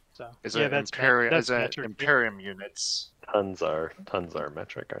 So Is yeah, it that's Imperium? that's Is it metric, yeah. Imperium units? Tons are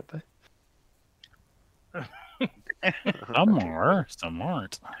metric, aren't they? Some are, some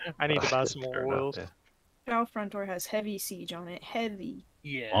aren't. I need to buy some Fair more enough, oils. yeah. Chow front door has heavy siege on it. Heavy.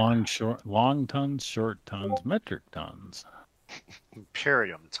 Yeah. Long tons, short tons, metric tons.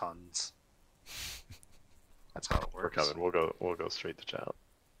 Imperium tons. That's how it We're works. coming. We'll go straight to Chow.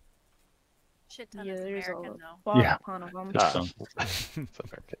 Shit ton Yeah, is there's American a though. Yeah. ton of them. Just some. It's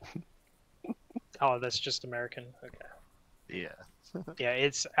American. Oh, that's just American. Okay. Yeah. Yeah,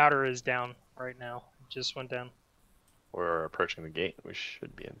 it's outer is down right now. It just went down. We're approaching the gate. We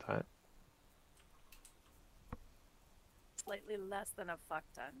should be in time. Slightly less than a fuck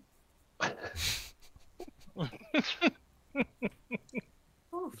ton.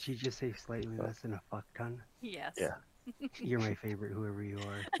 Did you just say slightly less than a fuck ton? Yes. Yeah. You're my favorite, whoever you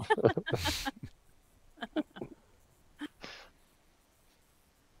are.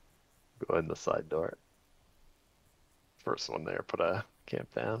 Go in the side door. First one there. Put a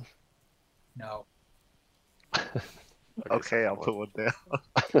camp down. No. Okay, I'll put one down.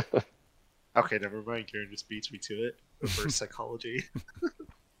 Okay, never mind. Karen just beats me to it. Reverse psychology.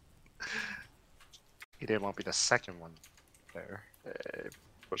 He didn't want me the second one there. Okay,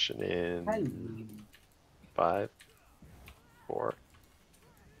 pushing in. 5, 4,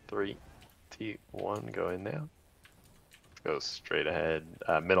 3, 2, 1. Go in now. Go straight ahead.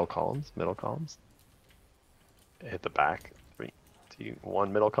 Middle columns. Hit the back. 3, 2,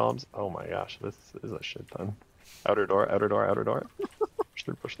 1. Middle columns. Oh my gosh, this is a shit ton. Outer door.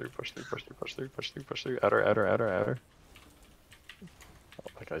 Push through. Outer. Oh,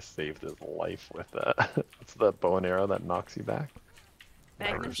 like I saved his life with that. It's the bow and arrow that knocks you back.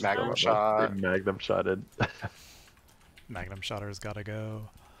 Magnum Magnum shot. shot. Magnum shotted. Magnum shotter's gotta go.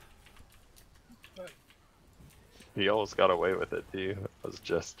 He almost got away with it, too. I was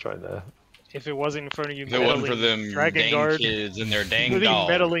just trying to... If it wasn't in front of you, If it wasn't for them dang Dragonguard, kids and their dang dog.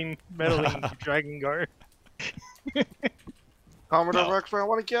 meddling Dragonguard. Commodore No. Rex, I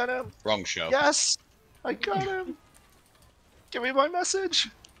want to get him. Wrong show. Yes, I got him. Give me my message.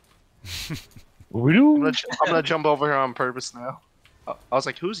 I'm gonna jump over here on purpose now. I was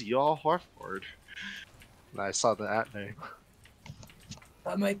like, who's y'all Harford? And I saw that name.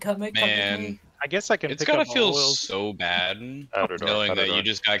 Come. Man, I guess I can. it's pick gotta up feel oils. so bad Outer door, knowing outer that door. you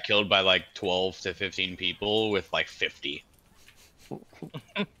just got killed by like 12 to 15 people with like 50.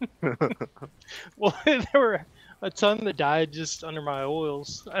 Well, there were a ton that died just under my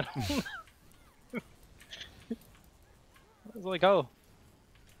oils. I was like, oh.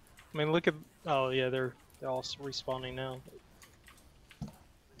 I mean, look at. Oh yeah, they're all respawning now.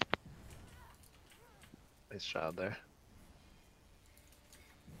 Nice job there.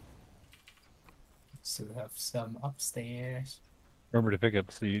 So we have some upstairs. Remember to pick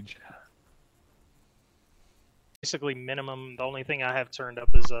up Siege. Basically, minimum. The only thing I have turned up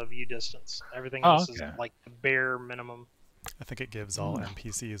is view distance. Everything else is okay. like the bare minimum. I think it gives all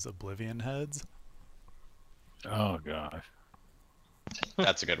NPCs Oblivion heads. Oh gosh.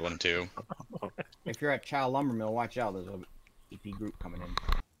 That's a good one too. If you're at Child Lumber Mill, watch out. There's a EP group coming in.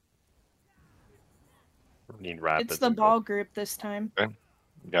 Need rapids. It's the and go ball group this time.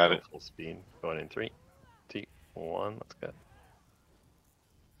 Got it. Full speed. Going in 3, 2, 1. Let's go.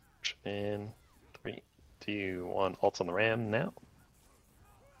 In 3, 2, 1. Ults on the ram now.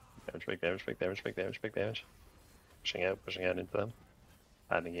 Damage, big damage, big damage, big damage, big damage. Pushing out into them.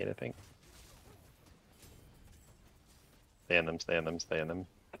 Bad negate, I think. Stay in them, stay in them, stay in them.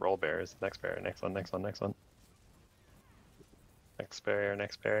 Roll bears. Next bear, next one, next one, next one. Next barrier,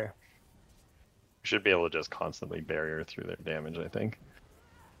 next barrier. We should be able to just constantly barrier through their damage, I think.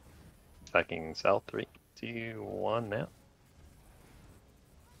 Attacking south, 3, 2, 1 now.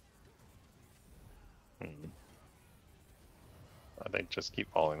 I think just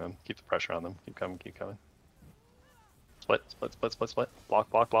keep following them. Keep the pressure on them. Keep coming, keep coming. Split, split, split, split, split. Block,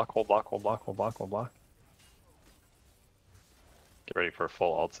 block, block, hold block, hold block, hold block, hold block. Get ready for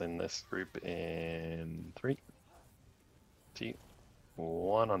full ults in this group in 3, 2,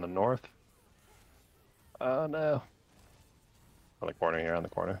 1 on the north. Oh no. On the corner here, on the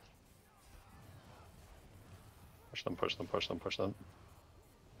corner. Push them, push them, push them, push them.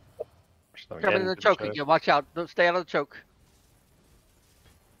 Push them Coming again. in the to choke again. Watch out. Don't stay out of the choke.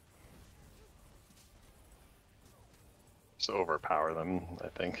 Just overpower them, I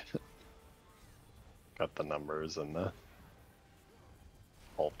think. Got the numbers and the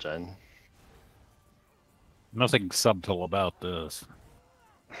ult gen. Nothing subtle about this.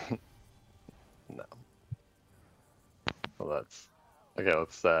 No. Well, that's okay.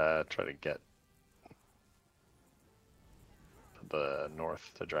 Let's try to get to the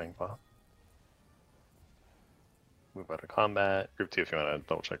north to Dragonpaw. Move out of combat. Group 2 if you want to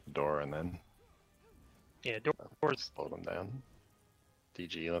double check the door and then Yeah, doors. slow them down.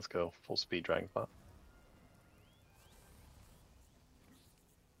 DG, let's go. Full speed Dragonpaw.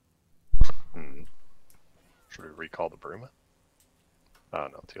 Should we recall the Bruma? Oh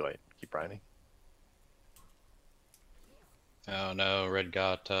no, too late. Keep grinding. Oh no, Red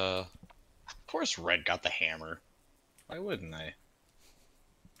got of course Red got the hammer. Why wouldn't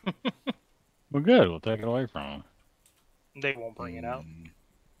they? Well, good. We'll take it away from them. They won't bring it out.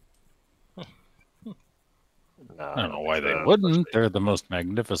 I don't know why they wouldn't. They're the most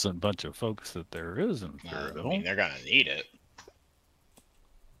magnificent bunch of folks that there is in I Fairville. mean, they're gonna need it.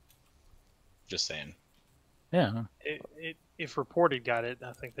 Just saying. Yeah. If reported got it,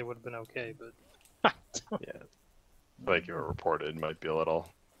 I think they would have been okay. But Yeah, like you were reported, might be a little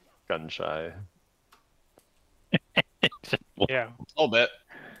gun shy. yeah, A little bit.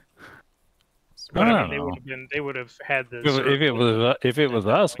 but I I don't mean, know. they would have had this. If it was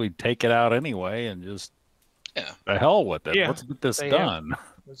us, we'd take it out anyway and just the hell with it. Yeah, Let's get this they done.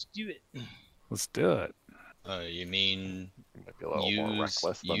 Let's do it. Let's do it. You mean Might be a little more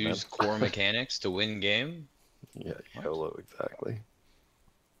reckless than use them. core mechanics to win game? Yeah, YOLO, exactly.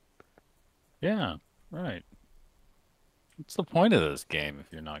 Yeah, right. What's the point of this game if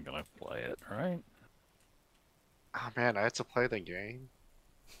you're not going to play it, right? Oh man, I had to play the game.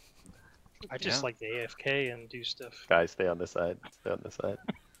 I just like the AFK and do stuff. Guys, stay on this side. Stay on this side.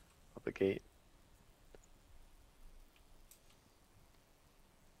 Of the gate.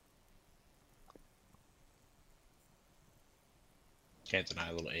 Can't deny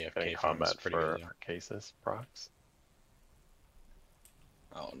a little AFK Getting from combat pretty for good. cases, procs.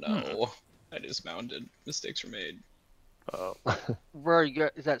 Oh no, I dismounted. Mistakes were made. Oh. Where are you?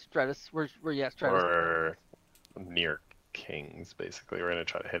 Is that Stratus? Where you at, Stratus? We're near Kings, basically. We're gonna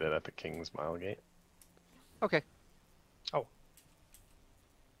try to hit it at the King's mile gate. Okay. Oh.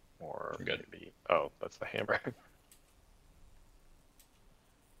 Or Good. maybe... Oh, that's the hammer.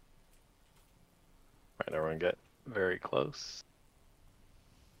 Alright, everyone get very close.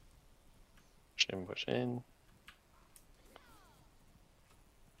 Push in, push in.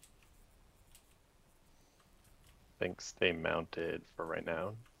 I think stay mounted for right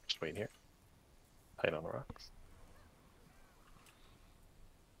now. Just wait here. Tight on the rocks.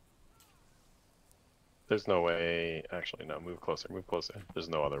 There's no way... Actually, no. Move closer, move closer. There's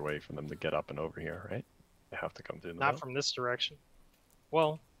no other way for them to get up and over here, right? They have to come through the Not middle. from this direction.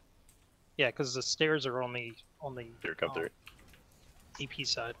 Well, yeah, because the stairs are on the Here, come through. EP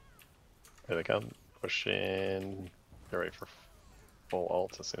side. Here they come. Push in. Get ready for full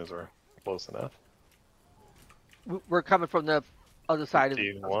alt as soon as we're close enough. We're coming from the other side of the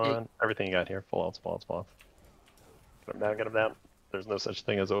gate. 2, 1. Everything you got here. Full alts, full alts, full alts. Get him down, get him down. There's no such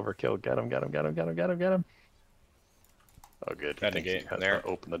thing as overkill. Get him, get him, get him, get him, get him, get him. Oh, good. Got the gate there.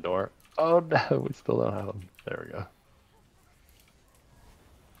 Open the door. Oh, no. We still don't have him. There we go.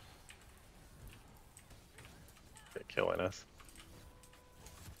 They're killing us.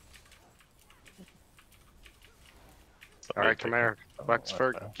 Alright, come here.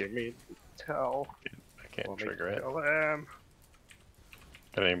 Wexford, wow. give me the towel. I can't Let me trigger it. kill him.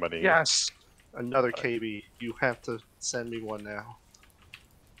 Can anybody? Yes! Another KB. You have to send me one now.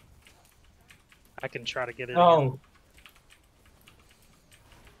 I can try to get it. Oh,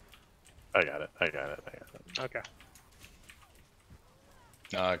 I got it. I got it. I got it. Okay.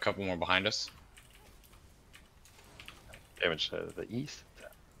 A couple more behind us. Damage to the east.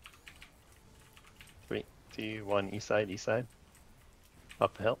 3, 2, 1. East side. East side.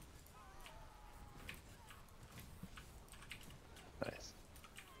 Up the hill. Nice.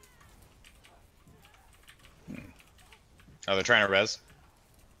 Oh, they're trying to res.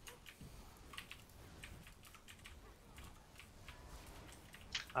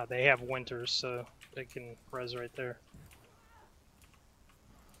 They have winters, so they can res right there.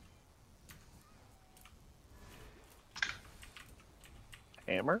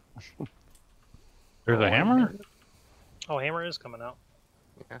 Hammer? There's a hammer? Oh, hammer is coming out.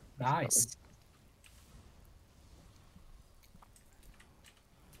 Yeah. nice.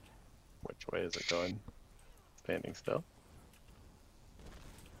 Which way is it going? Standing still.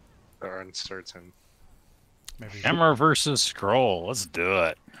 Or uncertain. Maybe Hammer versus scroll. Let's do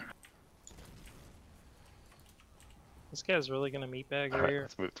it. This guy's really gonna meatbag right Alright, here.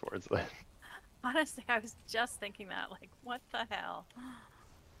 let's move towards that. Honestly, I was just thinking that. Like, what the hell?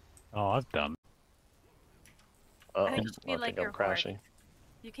 Oh, I've done. Oh, I think it should be I like think your I'm crashing. horse.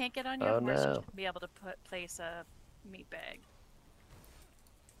 You can't get on your Oh, horse. You no. should be able to place a meat bag.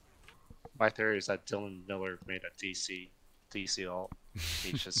 My theory is that Dylan Miller made a DC alt.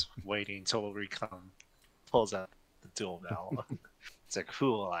 He's just waiting until we come. Pulls out the dual valve. It's like,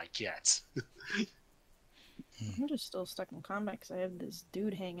 who will I get? I'm just still stuck in combat because I have this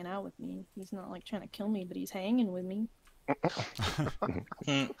dude hanging out with me. He's not like trying to kill me, but he's hanging with me.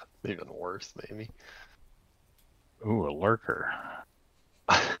 Even worse, maybe. Ooh, a lurker.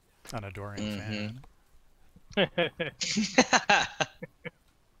 an adoring fan.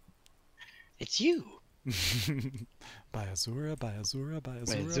 It's you. By Azura, by Azura, by By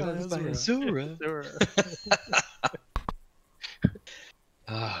Azura, Azura, by by Azura. Azura.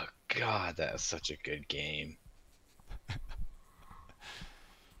 Oh god, that is such a good game.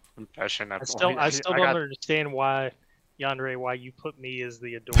 Confession. I still don't got understand why, Yandere, why you put me as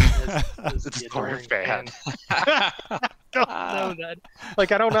the adoring, as the adoring fan. I don't know that.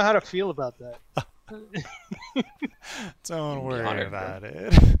 Like, I don't know how to feel about that. Don't worry Honored, about bro.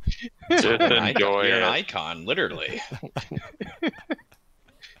 it. Just enjoy You're an it. icon, literally.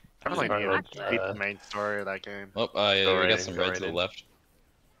 I don't think you Uh, beat the main story of that game. Oh, yeah, we right got in, some go red right to the in. left.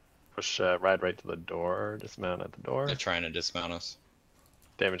 Push ride right to the door. Dismount at the door. They're trying to dismount us.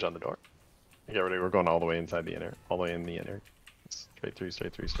 Damage on the door. Get ready. We're going all the way inside the inner. All the way in the inner. Straight through,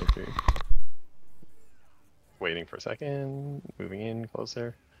 straight through, straight through. Waiting for a second. Moving in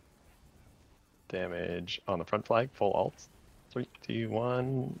closer. Damage on the front flag. Full alt. 3, 2,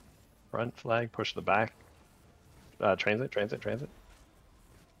 1. Front flag. Push the back. Transit, transit, transit.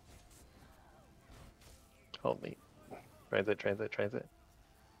 Hold me. Transit, transit, transit.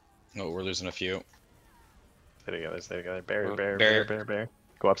 Oh, we're losing a few. Stay together, stay together. Barrier, Oh, barrier, barrier. barrier, barrier, barrier.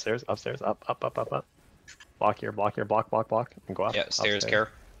 Go upstairs, upstairs, up, up, up, up, up. Block here, block, block, block, and go up. Yeah, stairs, upstairs. care.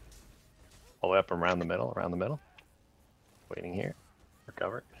 All the way up and around the middle, around the middle. Waiting here.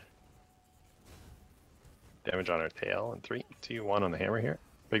 Recover. Damage on our tail in 3, 2, 1 on the hammer here.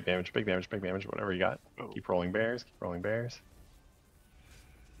 Big damage, big damage, big damage, whatever you got. Keep rolling bears, keep rolling bears.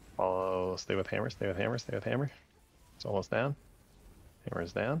 Follow, stay with hammer, stay with hammer, stay with hammer. It's almost down. Hammer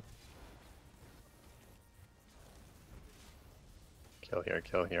is down. Kill here,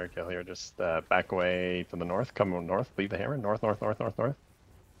 kill here, kill here. Just back away to the north. Come north, leave the hammer. North, north, north, north, north.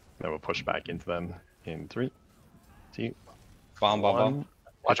 And then we'll push back into them in 3, 2, bomb, bomb, bomb.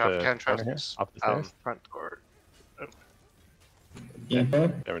 Watch out, cantrips. Up the stairs. Front door. Oh. Yeah.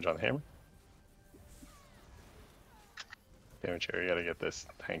 Damage on the hammer. Damage here. You gotta get this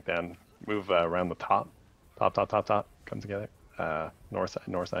tank down. Move around the top. Top, top, top, top. Come together. North side,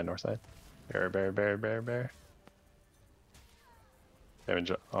 north side, north side. Bear, bear, bear, bear, bear.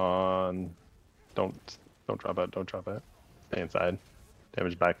 Damage on. Don't drop out. Don't drop out. Stay inside.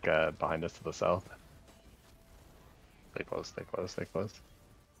 Damage back behind us to the south. Stay close. Stay close. Stay close.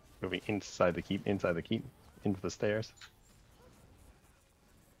 Moving inside the keep. Inside the keep. Into the stairs.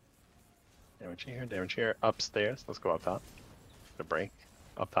 Damage here. Damage here. Upstairs. Let's go up top. The break.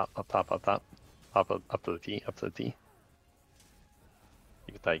 Up top. Up top. Up top. Up to the T. Up to the T.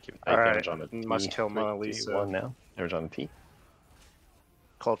 Keep it tight. Keep it tight. Damage on the T. Must kill Mona Lisa. 1 now. Damage on the T.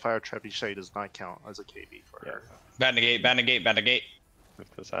 Cold Fire Trebuchet does not count as a KB for her. Bat negate, bat negate, bat negate. Move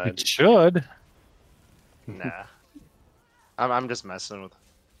to the side. It should. Nah. I'm just messing with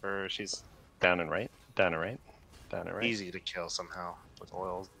her. She's down and right. Down and right. Down and right. Easy to kill somehow with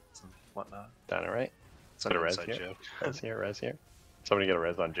oils and whatnot. Down and right. It's Get an a res inside here. joke. Res here. Res here. Somebody get a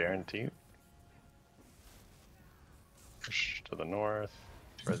res on Jaren too. Push to the north.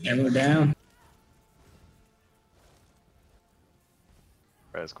 Ammo down.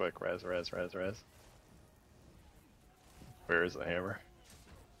 Res quick, res, res, res, res. Where is the hammer?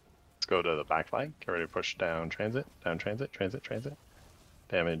 Let's go to the back flag. Get ready to push down transit, transit, transit.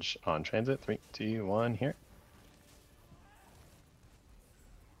 Damage on transit. 3, 2, 1, here.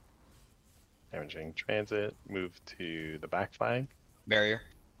 Damaging transit. Move to the back flag. Barrier.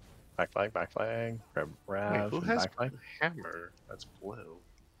 Back flag, back flag. Grab Rav. Wait, who has back flag. hammer? That's blue.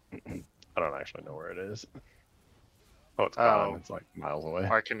 I don't actually know where it is. Oh, it's gone. It's like miles away.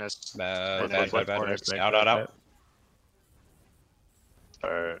 Arcanist. Bad. Out.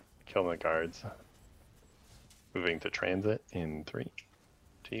 Start killing the guards. Moving to transit in 3,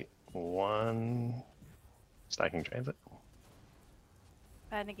 2, 1. Stacking transit.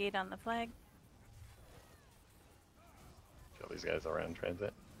 Bat negate on the flag. Kill these guys around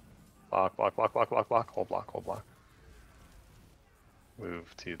transit. Block, block, block, block, block, block. Hold block, hold block.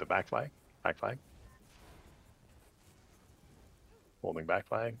 Move to the back flag. Back flag. Holding back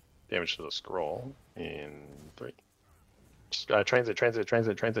flag. Damage to the scroll in 3. Just, transit.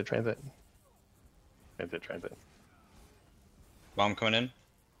 Transit. Bomb coming in.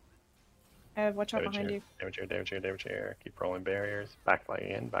 Watch out behind you. Damage here. Keep rolling barriers. Back flag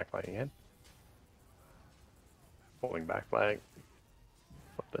again. Holding back flag.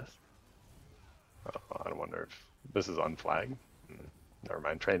 Flip this. Oh, I wonder if this is on flag. Never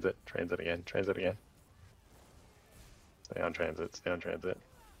mind. Transit again. Stay on transit.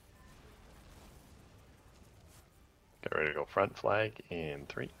 Get ready to go front flag in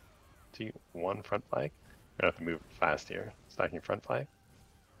 3, 2, 1. Front flag. We're gonna have to move fast here. Stacking front flag.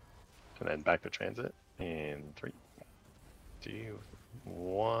 And then back to transit in 3, 2,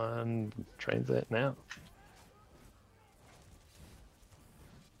 1. Transit now.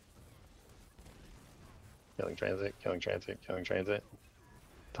 Killing transit.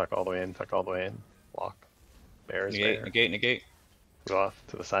 Tuck all the way in. Block. Bears. Negate. Go off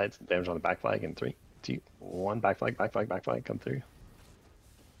to the sides. Damage on the back flag in 3, 2, 1. Back flag. Come through.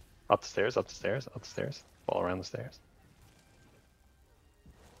 Up the stairs. Fall around the stairs.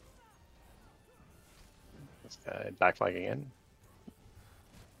 This guy. Back flag again.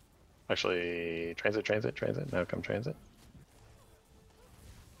 Actually, transit. Now come transit.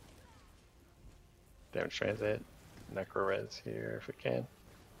 Damage transit. Necro res here if we can.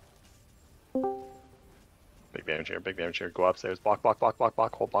 Big damage here. Go upstairs. Block.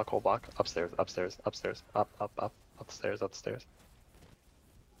 Hold block. Upstairs. Up the stairs.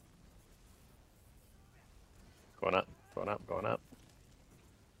 Going up.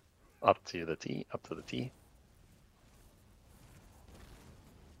 Up to the T.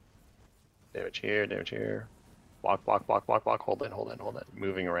 Damage here. Block. Hold it.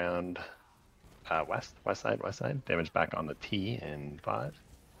 Moving around west side. Damage back on the T in 5,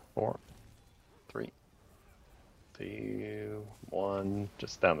 4, 3, 2, 1.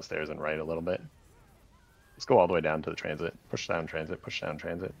 Just down the stairs and right a little bit. Let's go all the way down to the transit. Push down transit.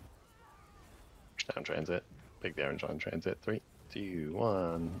 Big damage on transit. 3, 2,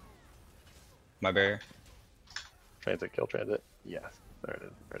 1. My barrier. Transit, kill transit. Yes. There it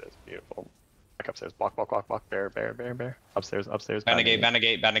is. There it is. Beautiful. Back upstairs. Block, block, block, block. Bear, bear, bear, bear. Upstairs, upstairs. Ban a gate, ban a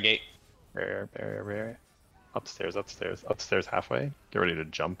gate, ban a gate. Bear, bear, bear. Upstairs, upstairs, upstairs halfway. Get ready to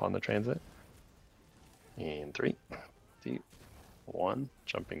jump on the transit. In 3, 2, 1.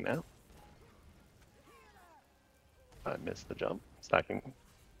 Jumping now. I missed the jump. Stacking.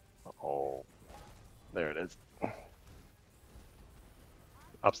 Oh, there it is.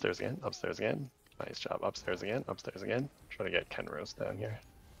 Upstairs again, upstairs again. Nice job. Upstairs again, upstairs again. Try to get Ken Rose down here.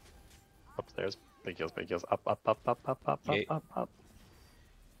 Upstairs. Big heals, big heals. Up, up, up, up, up, up, up, up, up.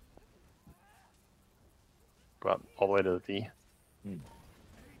 Go up all the way to the T.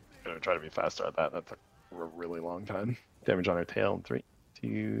 Gonna try to be faster at that. That took a really long time. Damage on her tail in 3,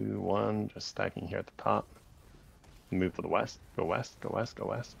 2, 1. Just stacking here at the top. Move to the west. Go west, go west, go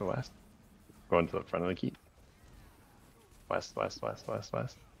west, go west. Go into the front of the keep. West, west, west, west,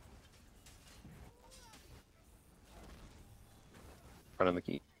 west. Front of the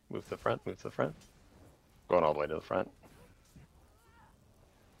keep. Move to the front, move to the front. Going all the way to the front.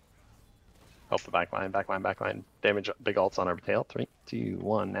 Help the back line, back line, back line. Damage big alts on our tail. 3, 2,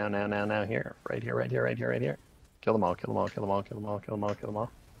 1. Now, now, now, now. Here. Right here, right here, right here, right here. Kill them all, kill them all, kill them all, kill them all, kill them all, kill them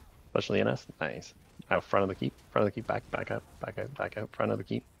all. Especially in us. Nice. Now front of the keep, front of the keep, back, back up, back out, back out, front of the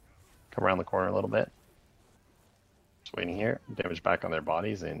keep. Come around the corner a little bit. Just waiting here. Damage back on their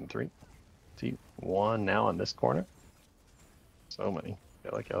bodies in 3, 2, 1. Now on this corner. So many.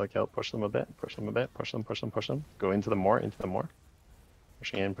 Kill, kill, kill. Push them a bit, push them a bit, push them, push them, push them. Go into them more, into them more.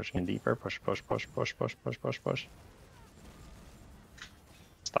 Pushing in deeper. Push, push, push, push, push, push, push, push.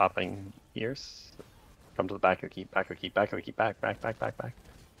 Stopping here. Come to the back of the keep, back of the keep, back of the keep, back, back, back, back, back.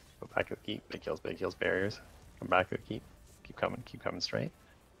 Go back of the keep, big heals, barriers. Come back of the keep. Keep coming straight.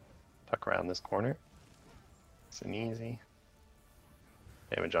 Tuck around this corner. Nice and easy.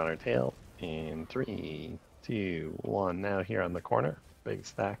 Damage on our tail in 3, 2, 1. Now here on the corner. Big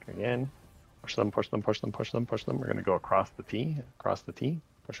stack again. Push them, push them, push them, push them, push them. We're gonna go across the T,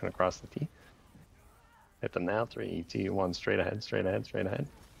 pushing across the T. Hit them now. 3, 2, 1. Straight ahead, straight ahead, straight ahead.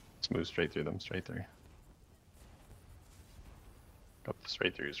 Just move straight through them, straight through. Up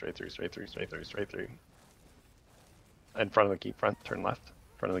straight through, straight through, straight through, straight through, straight through. In front of the keep, front, turn left.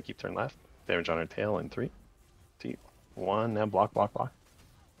 Front of the keep, turn left. Damage on our tail in 3, 2, 1. Now block, block, block.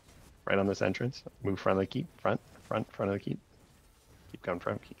 Right on this entrance. Move front of the keep, front, front, front of the keep. Keep coming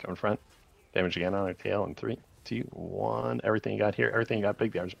front, keep coming front. Damage again on our tail in 3, 2, 1. Everything you got here, everything you got,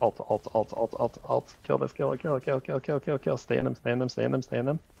 big damage. Alt, alt, alt, alt, alt, alt. Kill this, kill, kill, kill, kill, kill, kill, kill. Stay in them, stay in them, stay in them, stay in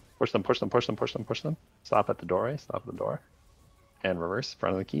them. Push them, push them, push them, push them, push them. Stop at the doorway, stop at the door. And reverse,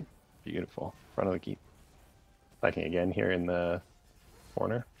 front of the keep. Beautiful. Front of the keep. Backing again here in the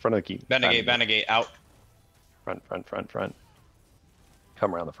corner. Front of the keep. Bandagate, out. Front, front, front, front.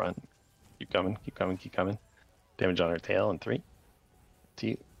 Come around the front. Keep coming, keep coming, keep coming. Damage on our tail in 3,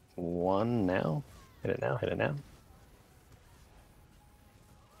 2, 1. Now. Hit it now, hit it now.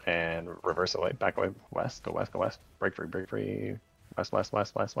 And reverse away, back away, west, go west, go west. Break free, break free. West, west,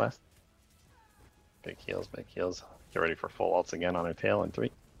 west, west, west. Big heals, big heals. Get ready for full alts again on our tail in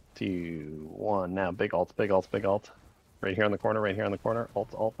 3, 2, 1. Now big alts, big alts, big alt. Right here on the corner, right here on the corner.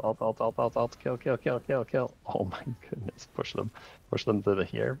 Alt, alt, alt, alt, alt, alt, alt. Kill, kill, kill, kill, kill. Oh my goodness. Push them. Push them to the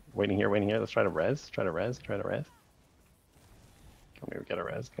here. Waiting here, waiting here. Let's try to res. Try to res. Try to res. Can we get a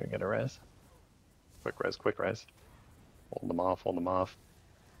res? Can we get a res? Quick res, quick res. Hold them off, hold them off.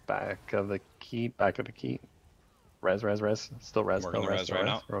 Back of the keep, back of the keep. Res, res, res. Still res, Working no the res, res no right res.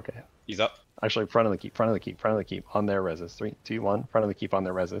 now. We're okay. He's up. Actually, front of the keep, front of the keep, front of the keep. On their reses. 3, 2, 1. Front of the keep on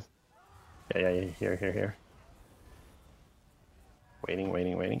their reses. Yeah, yeah, yeah. Here, here, here. Waiting,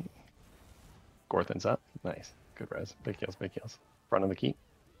 waiting, waiting. Gorthan's up. Nice. Good res. Big kills, big kills. Front of the keep.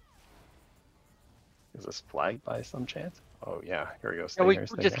 Is this flagged by some chance? Oh, yeah. Here we go. Stay Yeah, we here,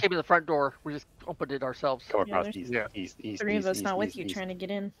 stay just here. came in the front door. We just opened it ourselves. Come Yeah, across there's east, east, east, 3 of east, us east, not with east, you east. trying to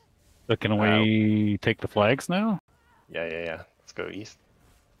get in. So can we take the flags now? Yeah, yeah, yeah. Let's go east.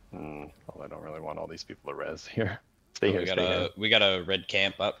 Well, I don't really want all these people to res here. Stay Oh, here, stay here. we got a red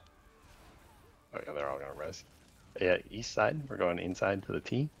camp up. Oh yeah, they're all gonna res. Yeah, east side. We're going inside to the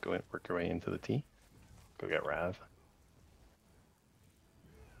T. Go in, work your way into the T. Go get Rav.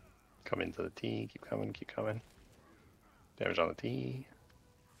 Come into the T. Keep coming. Keep coming. Damage on the T.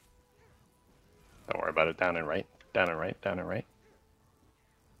 Don't worry about it. Down and right. Down and right. Down and right.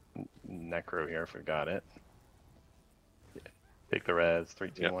 Necro here if we got it. Yeah. Take the res.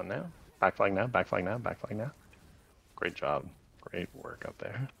 3, 2, 1 now. Back flag now. Back flag now. Back flag now. Great job. Great work up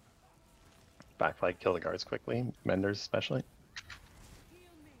there. Back flag, kill the guards quickly. Menders especially.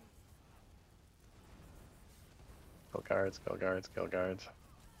 Kill guards, kill guards, kill guards.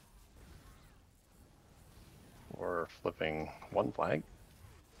 we're flipping one flag.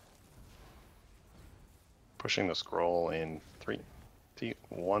 Pushing the scroll in 3, 2,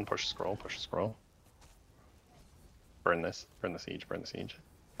 1. Push scroll, push scroll. Burn this, burn the siege, burn the siege.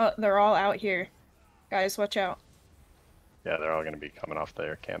 Oh, they're all out here. Guys, watch out. Yeah, they're all going to be coming off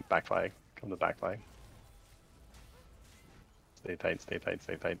their camp. Back flag. Come to back flag. Stay tight, stay tight,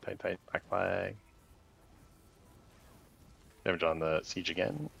 stay tight, tight, tight. Back flag. Damage on the siege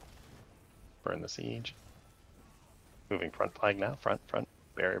again. Burn the siege. Moving front flag now. Front, front.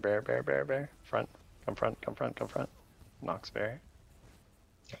 Barrier, barrier, barrier, barrier, barrier. Front. Come front, come front, come front. Knocks barrier.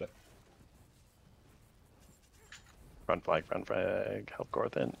 Got it. Front flag, help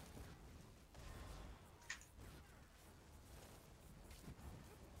Gorthin.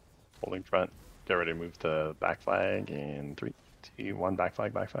 Holding front. Get ready to move to back flag in 3, 2, 1. Back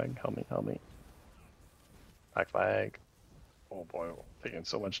flag, help me, help me. Back flag. Oh boy, taking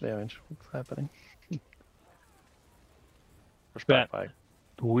so much damage. What's happening? Push back flag.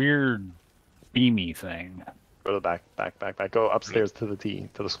 Weird beamy thing. Go to the back. Go upstairs to the T,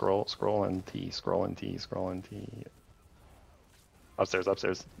 to the scroll and T, scroll and T. Upstairs.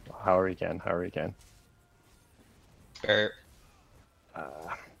 However you can. Barrier.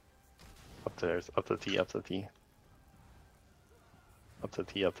 Upstairs, up to the T. Up to the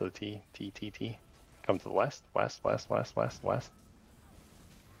T. Come to the west. Block.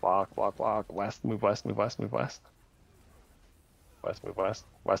 West, move west. West, move west.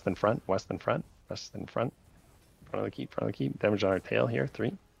 West in front. Front of the keep. Damage on our tail here.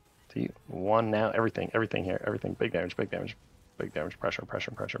 3, 2, 1. Now everything here. Everything. Big damage. Pressure. Push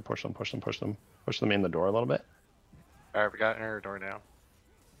them in the door a little bit. Alright, we got an air door now.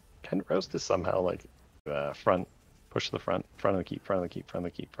 Can roast is somehow like front. Push to the front. Front of the keep. Front.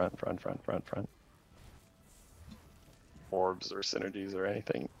 Orbs or synergies or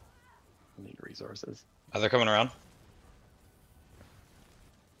anything. Need resources. Oh, they're coming around.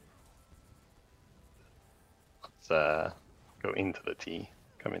 Let's go into the T.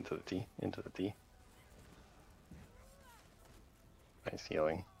 Come into the T. Nice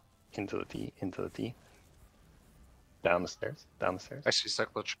healing. Into the T. Down the stairs. Actually,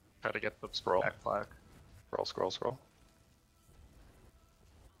 Cyclo, try to get the Scroll. back flag. Scroll.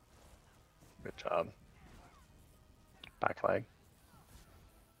 Good job. Back flag.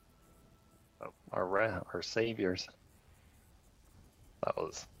 Oh, our saviors. That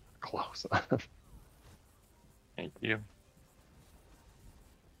was close. Thank you.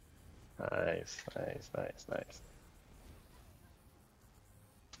 Nice.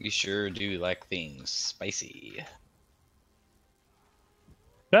 You sure do like things spicy.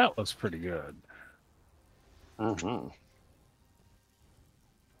 That was pretty good.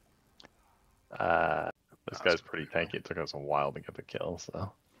 This guy's pretty tanky. It took us a while to get the kill,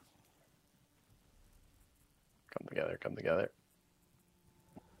 so. Come together.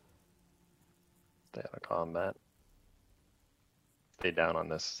 Stay out of combat. Stay down on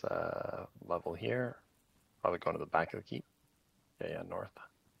this level here. Probably going to the back of the keep. Yeah, north.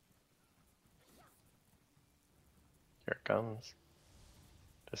 Here it comes.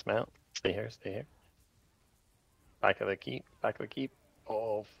 Dismount. Stay here. Back of the keep.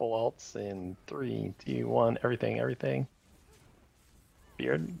 Oh, full alts in 3, 2, 1. Everything.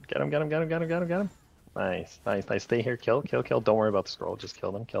 Beard. Get him. Nice. Stay here. Kill. Don't worry about the scroll. Just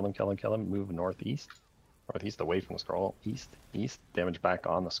kill them. Move northeast. Northeast away from the scroll. East. Damage back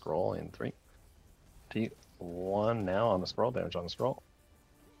on the scroll in 3, 2, 1. Now on the scroll. Damage on the scroll.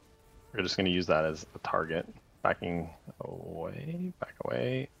 We're just going to use that as a target. Backing away. Back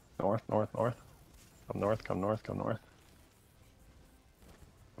away. North. Come north.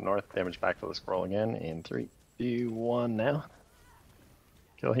 North, damage back to the scroll again in 3, 2, 1 now.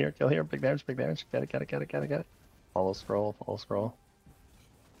 Kill here. Big damage. Get it. Follow scroll.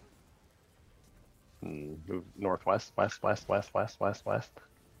 Move northwest, west.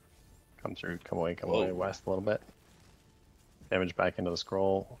 Come through, come away, west a little bit. Damage back into the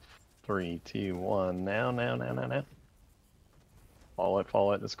scroll. 3, 2, 1, now. Follow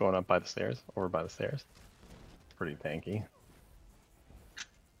it. It's going up by the stairs, over by the stairs. It's pretty tanky.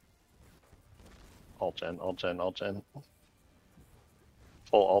 Alt gen. Full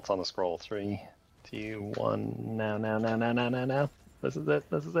alt on the scroll. 3, 2, 1. Now. This is it.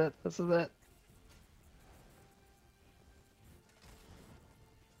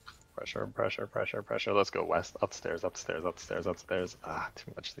 Pressure. Let's go west. Upstairs. Ah,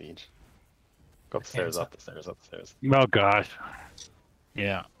 too much siege. Go upstairs, up the stairs. Oh gosh.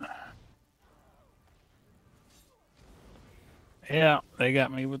 Yeah. Yeah, they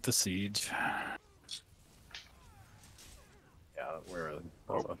got me with the siege. Yeah, we're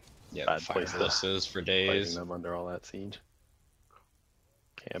Yeah, bad fire places. houses for Fighting days. them under all that siege.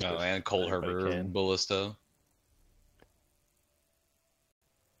 Camp Oh, if and Cold anybody Harbor can. Ballista.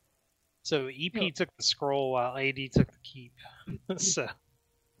 So EP took the scroll while AD took the keep. So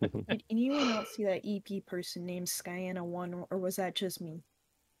Did anyone else see that EP person named Skyana1, or was that just me?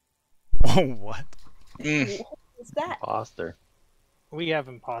 Oh, what? What was that? Imposter. we have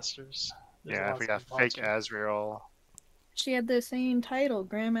imposters. There's Yeah, lots we of got fake imposters. Azrael. She had the same title,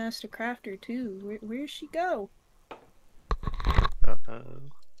 Grandmaster Crafter, too. Where'd she go?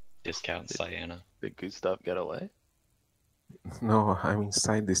 Discount Sienna. Did Gustav get away? No, I'm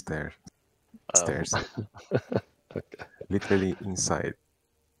inside the stairs. Stairs. Okay. Literally inside.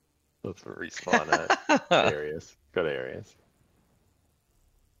 Let's respawn at areas. Good areas.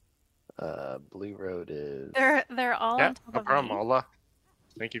 Blue Road is. They're all Yeah, on top no of problem, me. Allah.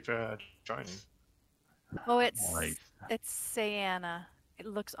 Thank you for joining. Oh, it's Sienna. It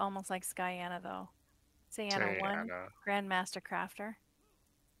looks almost like Skyana though. Sienna 1, Sienna. Grandmaster Crafter.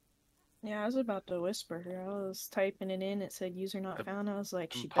 Yeah, I was about to whisper her. I was typing it in. It said user not found. I was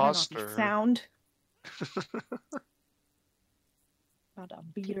like, she better not be Imposter. found. About to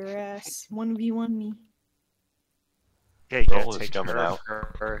beat her ass. 1v1 me. Yeah, you gotta Joel is take coming her, out.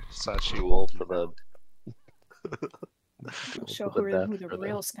 her such Duel for the. Show for the her death who the for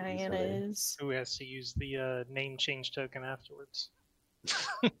real user Skyana name. is. Who has to use the name change token afterwards?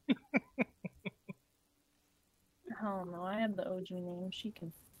 I don't know. I have the OG name. She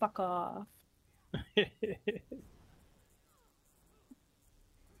can fuck off.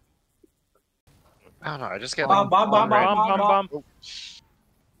 I don't know, I just get Bomb, like bomb, bomb, red- bomb, bomb, bomb.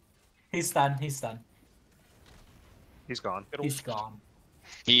 He's done. He's done. He's gone. He's gone.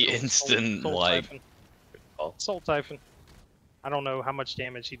 He instant like. Soul Typhon. I don't know how much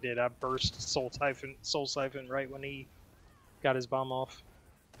damage he did. I burst Soul Siphon right when he got his bomb off.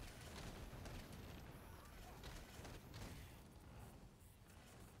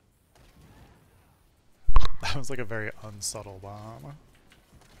 That was like a very unsubtle bomb.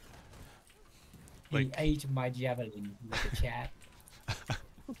 He ate my javelin with the chat.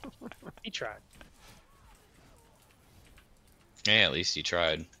 He tried. Yeah, at least he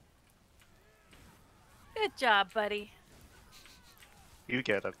tried. Good job, buddy. You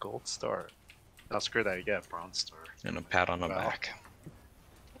get a gold star. No, screw that, you get a bronze star. And a pat on the Wow. back.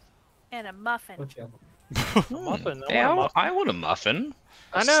 And a muffin. A muffin. Hey, I want a muffin.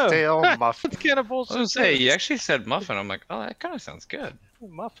 I know. Stale muffin. What kind of I bullshit? was gonna say, is you this? actually said muffin. I'm like, oh, that kind of sounds good.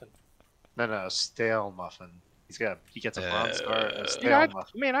 Muffin. No, stale muffin. He gets a bronze star and a Dude, stale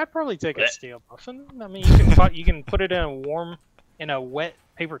muffin. I'd probably take a Blech. stale muffin. I mean, you can put it in a wet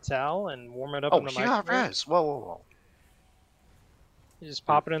paper towel and warm it up Oh, in the he got microwave. res. Whoa. You just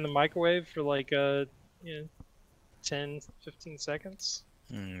pop it in the microwave for like 10, 15 seconds.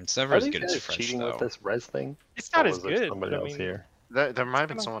 It's never Are as these good as guys French cheating though. with this res thing? It's not Or as was there good. Somebody but I else mean, here. There might have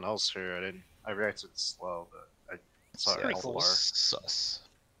been someone else here. I reacted slow, but I saw it pretty all cool. far. Sus.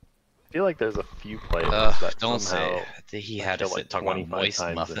 I feel like there's a few players that Don't somehow say that he had to kill, sit talking about 25 moist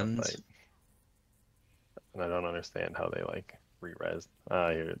times in a muffins. fight. And I don't understand how they like re-res.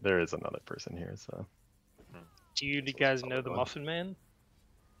 There is another person here, so. Do you guys know the Muffin Man?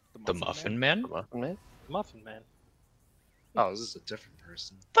 The Muffin Man? The Muffin Man? The Muffin Man. Oh, this is a different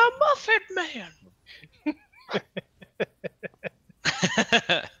person. The Muffin Man!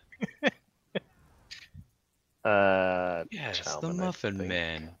 Yes, Chalman, the I Muffin think.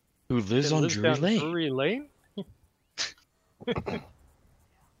 Man. Who lives They on live Drury down Lane. Drury Lane?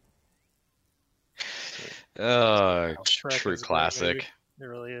 Shrek True is a great classic. movie. It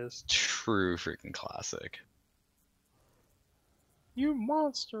really is. True freaking classic. You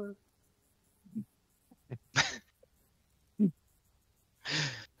monster!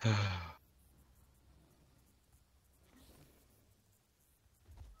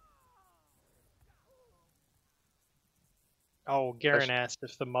 Oh, Garen asked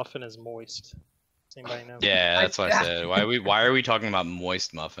if the muffin is moist. Does anybody know? Yeah, that's what I said. Why are we talking about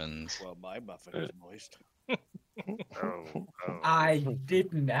moist muffins? Well, my muffin is moist. I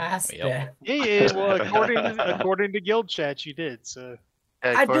didn't ask Yep. that. Yeah, well, according to guild chat, you did. So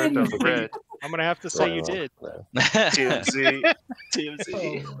I didn't. I'm gonna have to say you did. TMZ.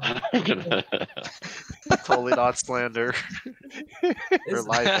 Oh. Totally not slander. Or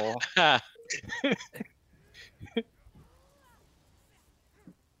libel.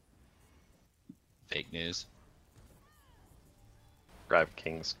 Fake news. Grab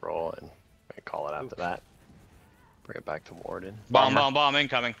King's Scroll and call it after that. Bring it back to Warden. Bomb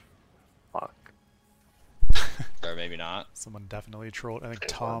incoming. Fuck. Or maybe not. Someone definitely trolled. I think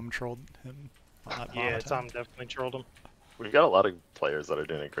Tom trolled him. On that Yeah, bomb Tom attempt. definitely trolled him. We've got a lot of players that are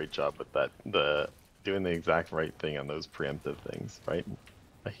doing a great job with that. Doing the exact right thing on those preemptive things, right?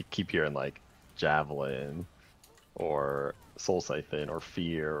 I keep hearing like javelin or soul siphon or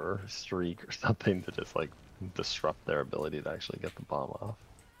fear or streak or something to just like disrupt their ability to actually get the bomb off.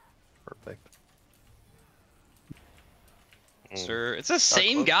 Perfect. Sir, it's the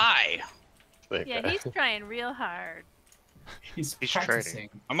same guy. Yeah, he's trying real hard. He's practicing.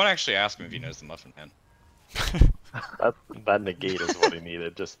 I'm gonna actually ask him if he knows the Muffin Man. That negate is what he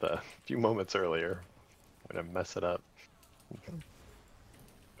needed just a few moments earlier. I'm gonna mess it up.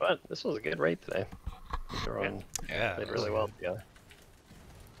 But this was a good raid today. Everyone played really well together.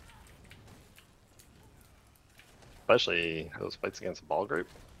 Especially those fights against the ball group.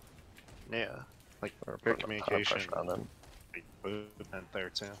 Yeah, like Or good putting a ton of communication pressure on them. movement there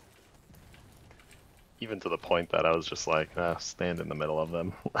too. Even to the point that I was just like, stand in the middle of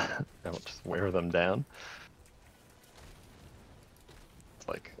them. Don't just wear them down. It's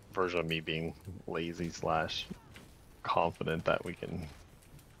like a version of me being lazy / confident that we can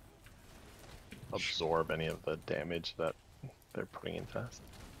absorb any of the damage that they're putting into us.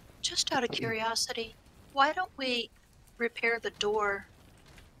 Just out of curiosity, why don't we repair the door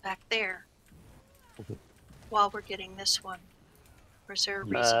back there while we're getting this one? Or is there a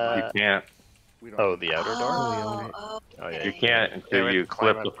reason why? You can't. Oh, the outer door? Oh, You okay. can't until you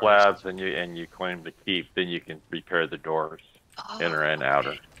clip the slabs and you claim the keep. Then you can repair the doors, inner and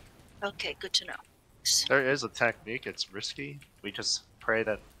outer. Okay, good to know. There is a technique. It's risky. We just pray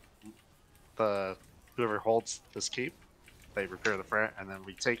that whoever holds this keep, they repair the front, and then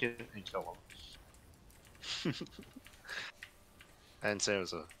we take it and kill them. And say it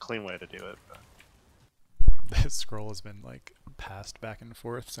was a clean way to do it. But... This scroll has been like passed back and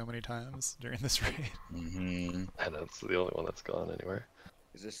forth so many times during this raid. And that's the only one that's gone anywhere.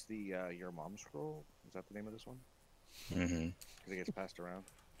 Is this the your mom scroll? Is that the name of this one? Mm-hmm. Because it gets passed around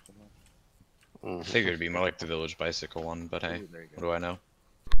somehow. I figured it'd be more like the village bicycle one, but hey, there you what do I know?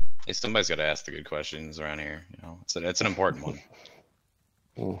 Hey, somebody's got to ask the good questions around here. You know, it's an important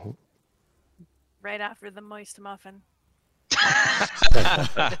one. Right after the moist muffin.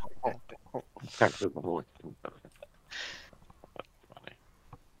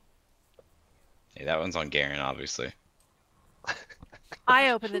 Hey, that one's on Garen, obviously. I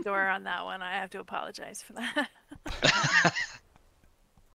opened the door on that one. I have to apologize for that.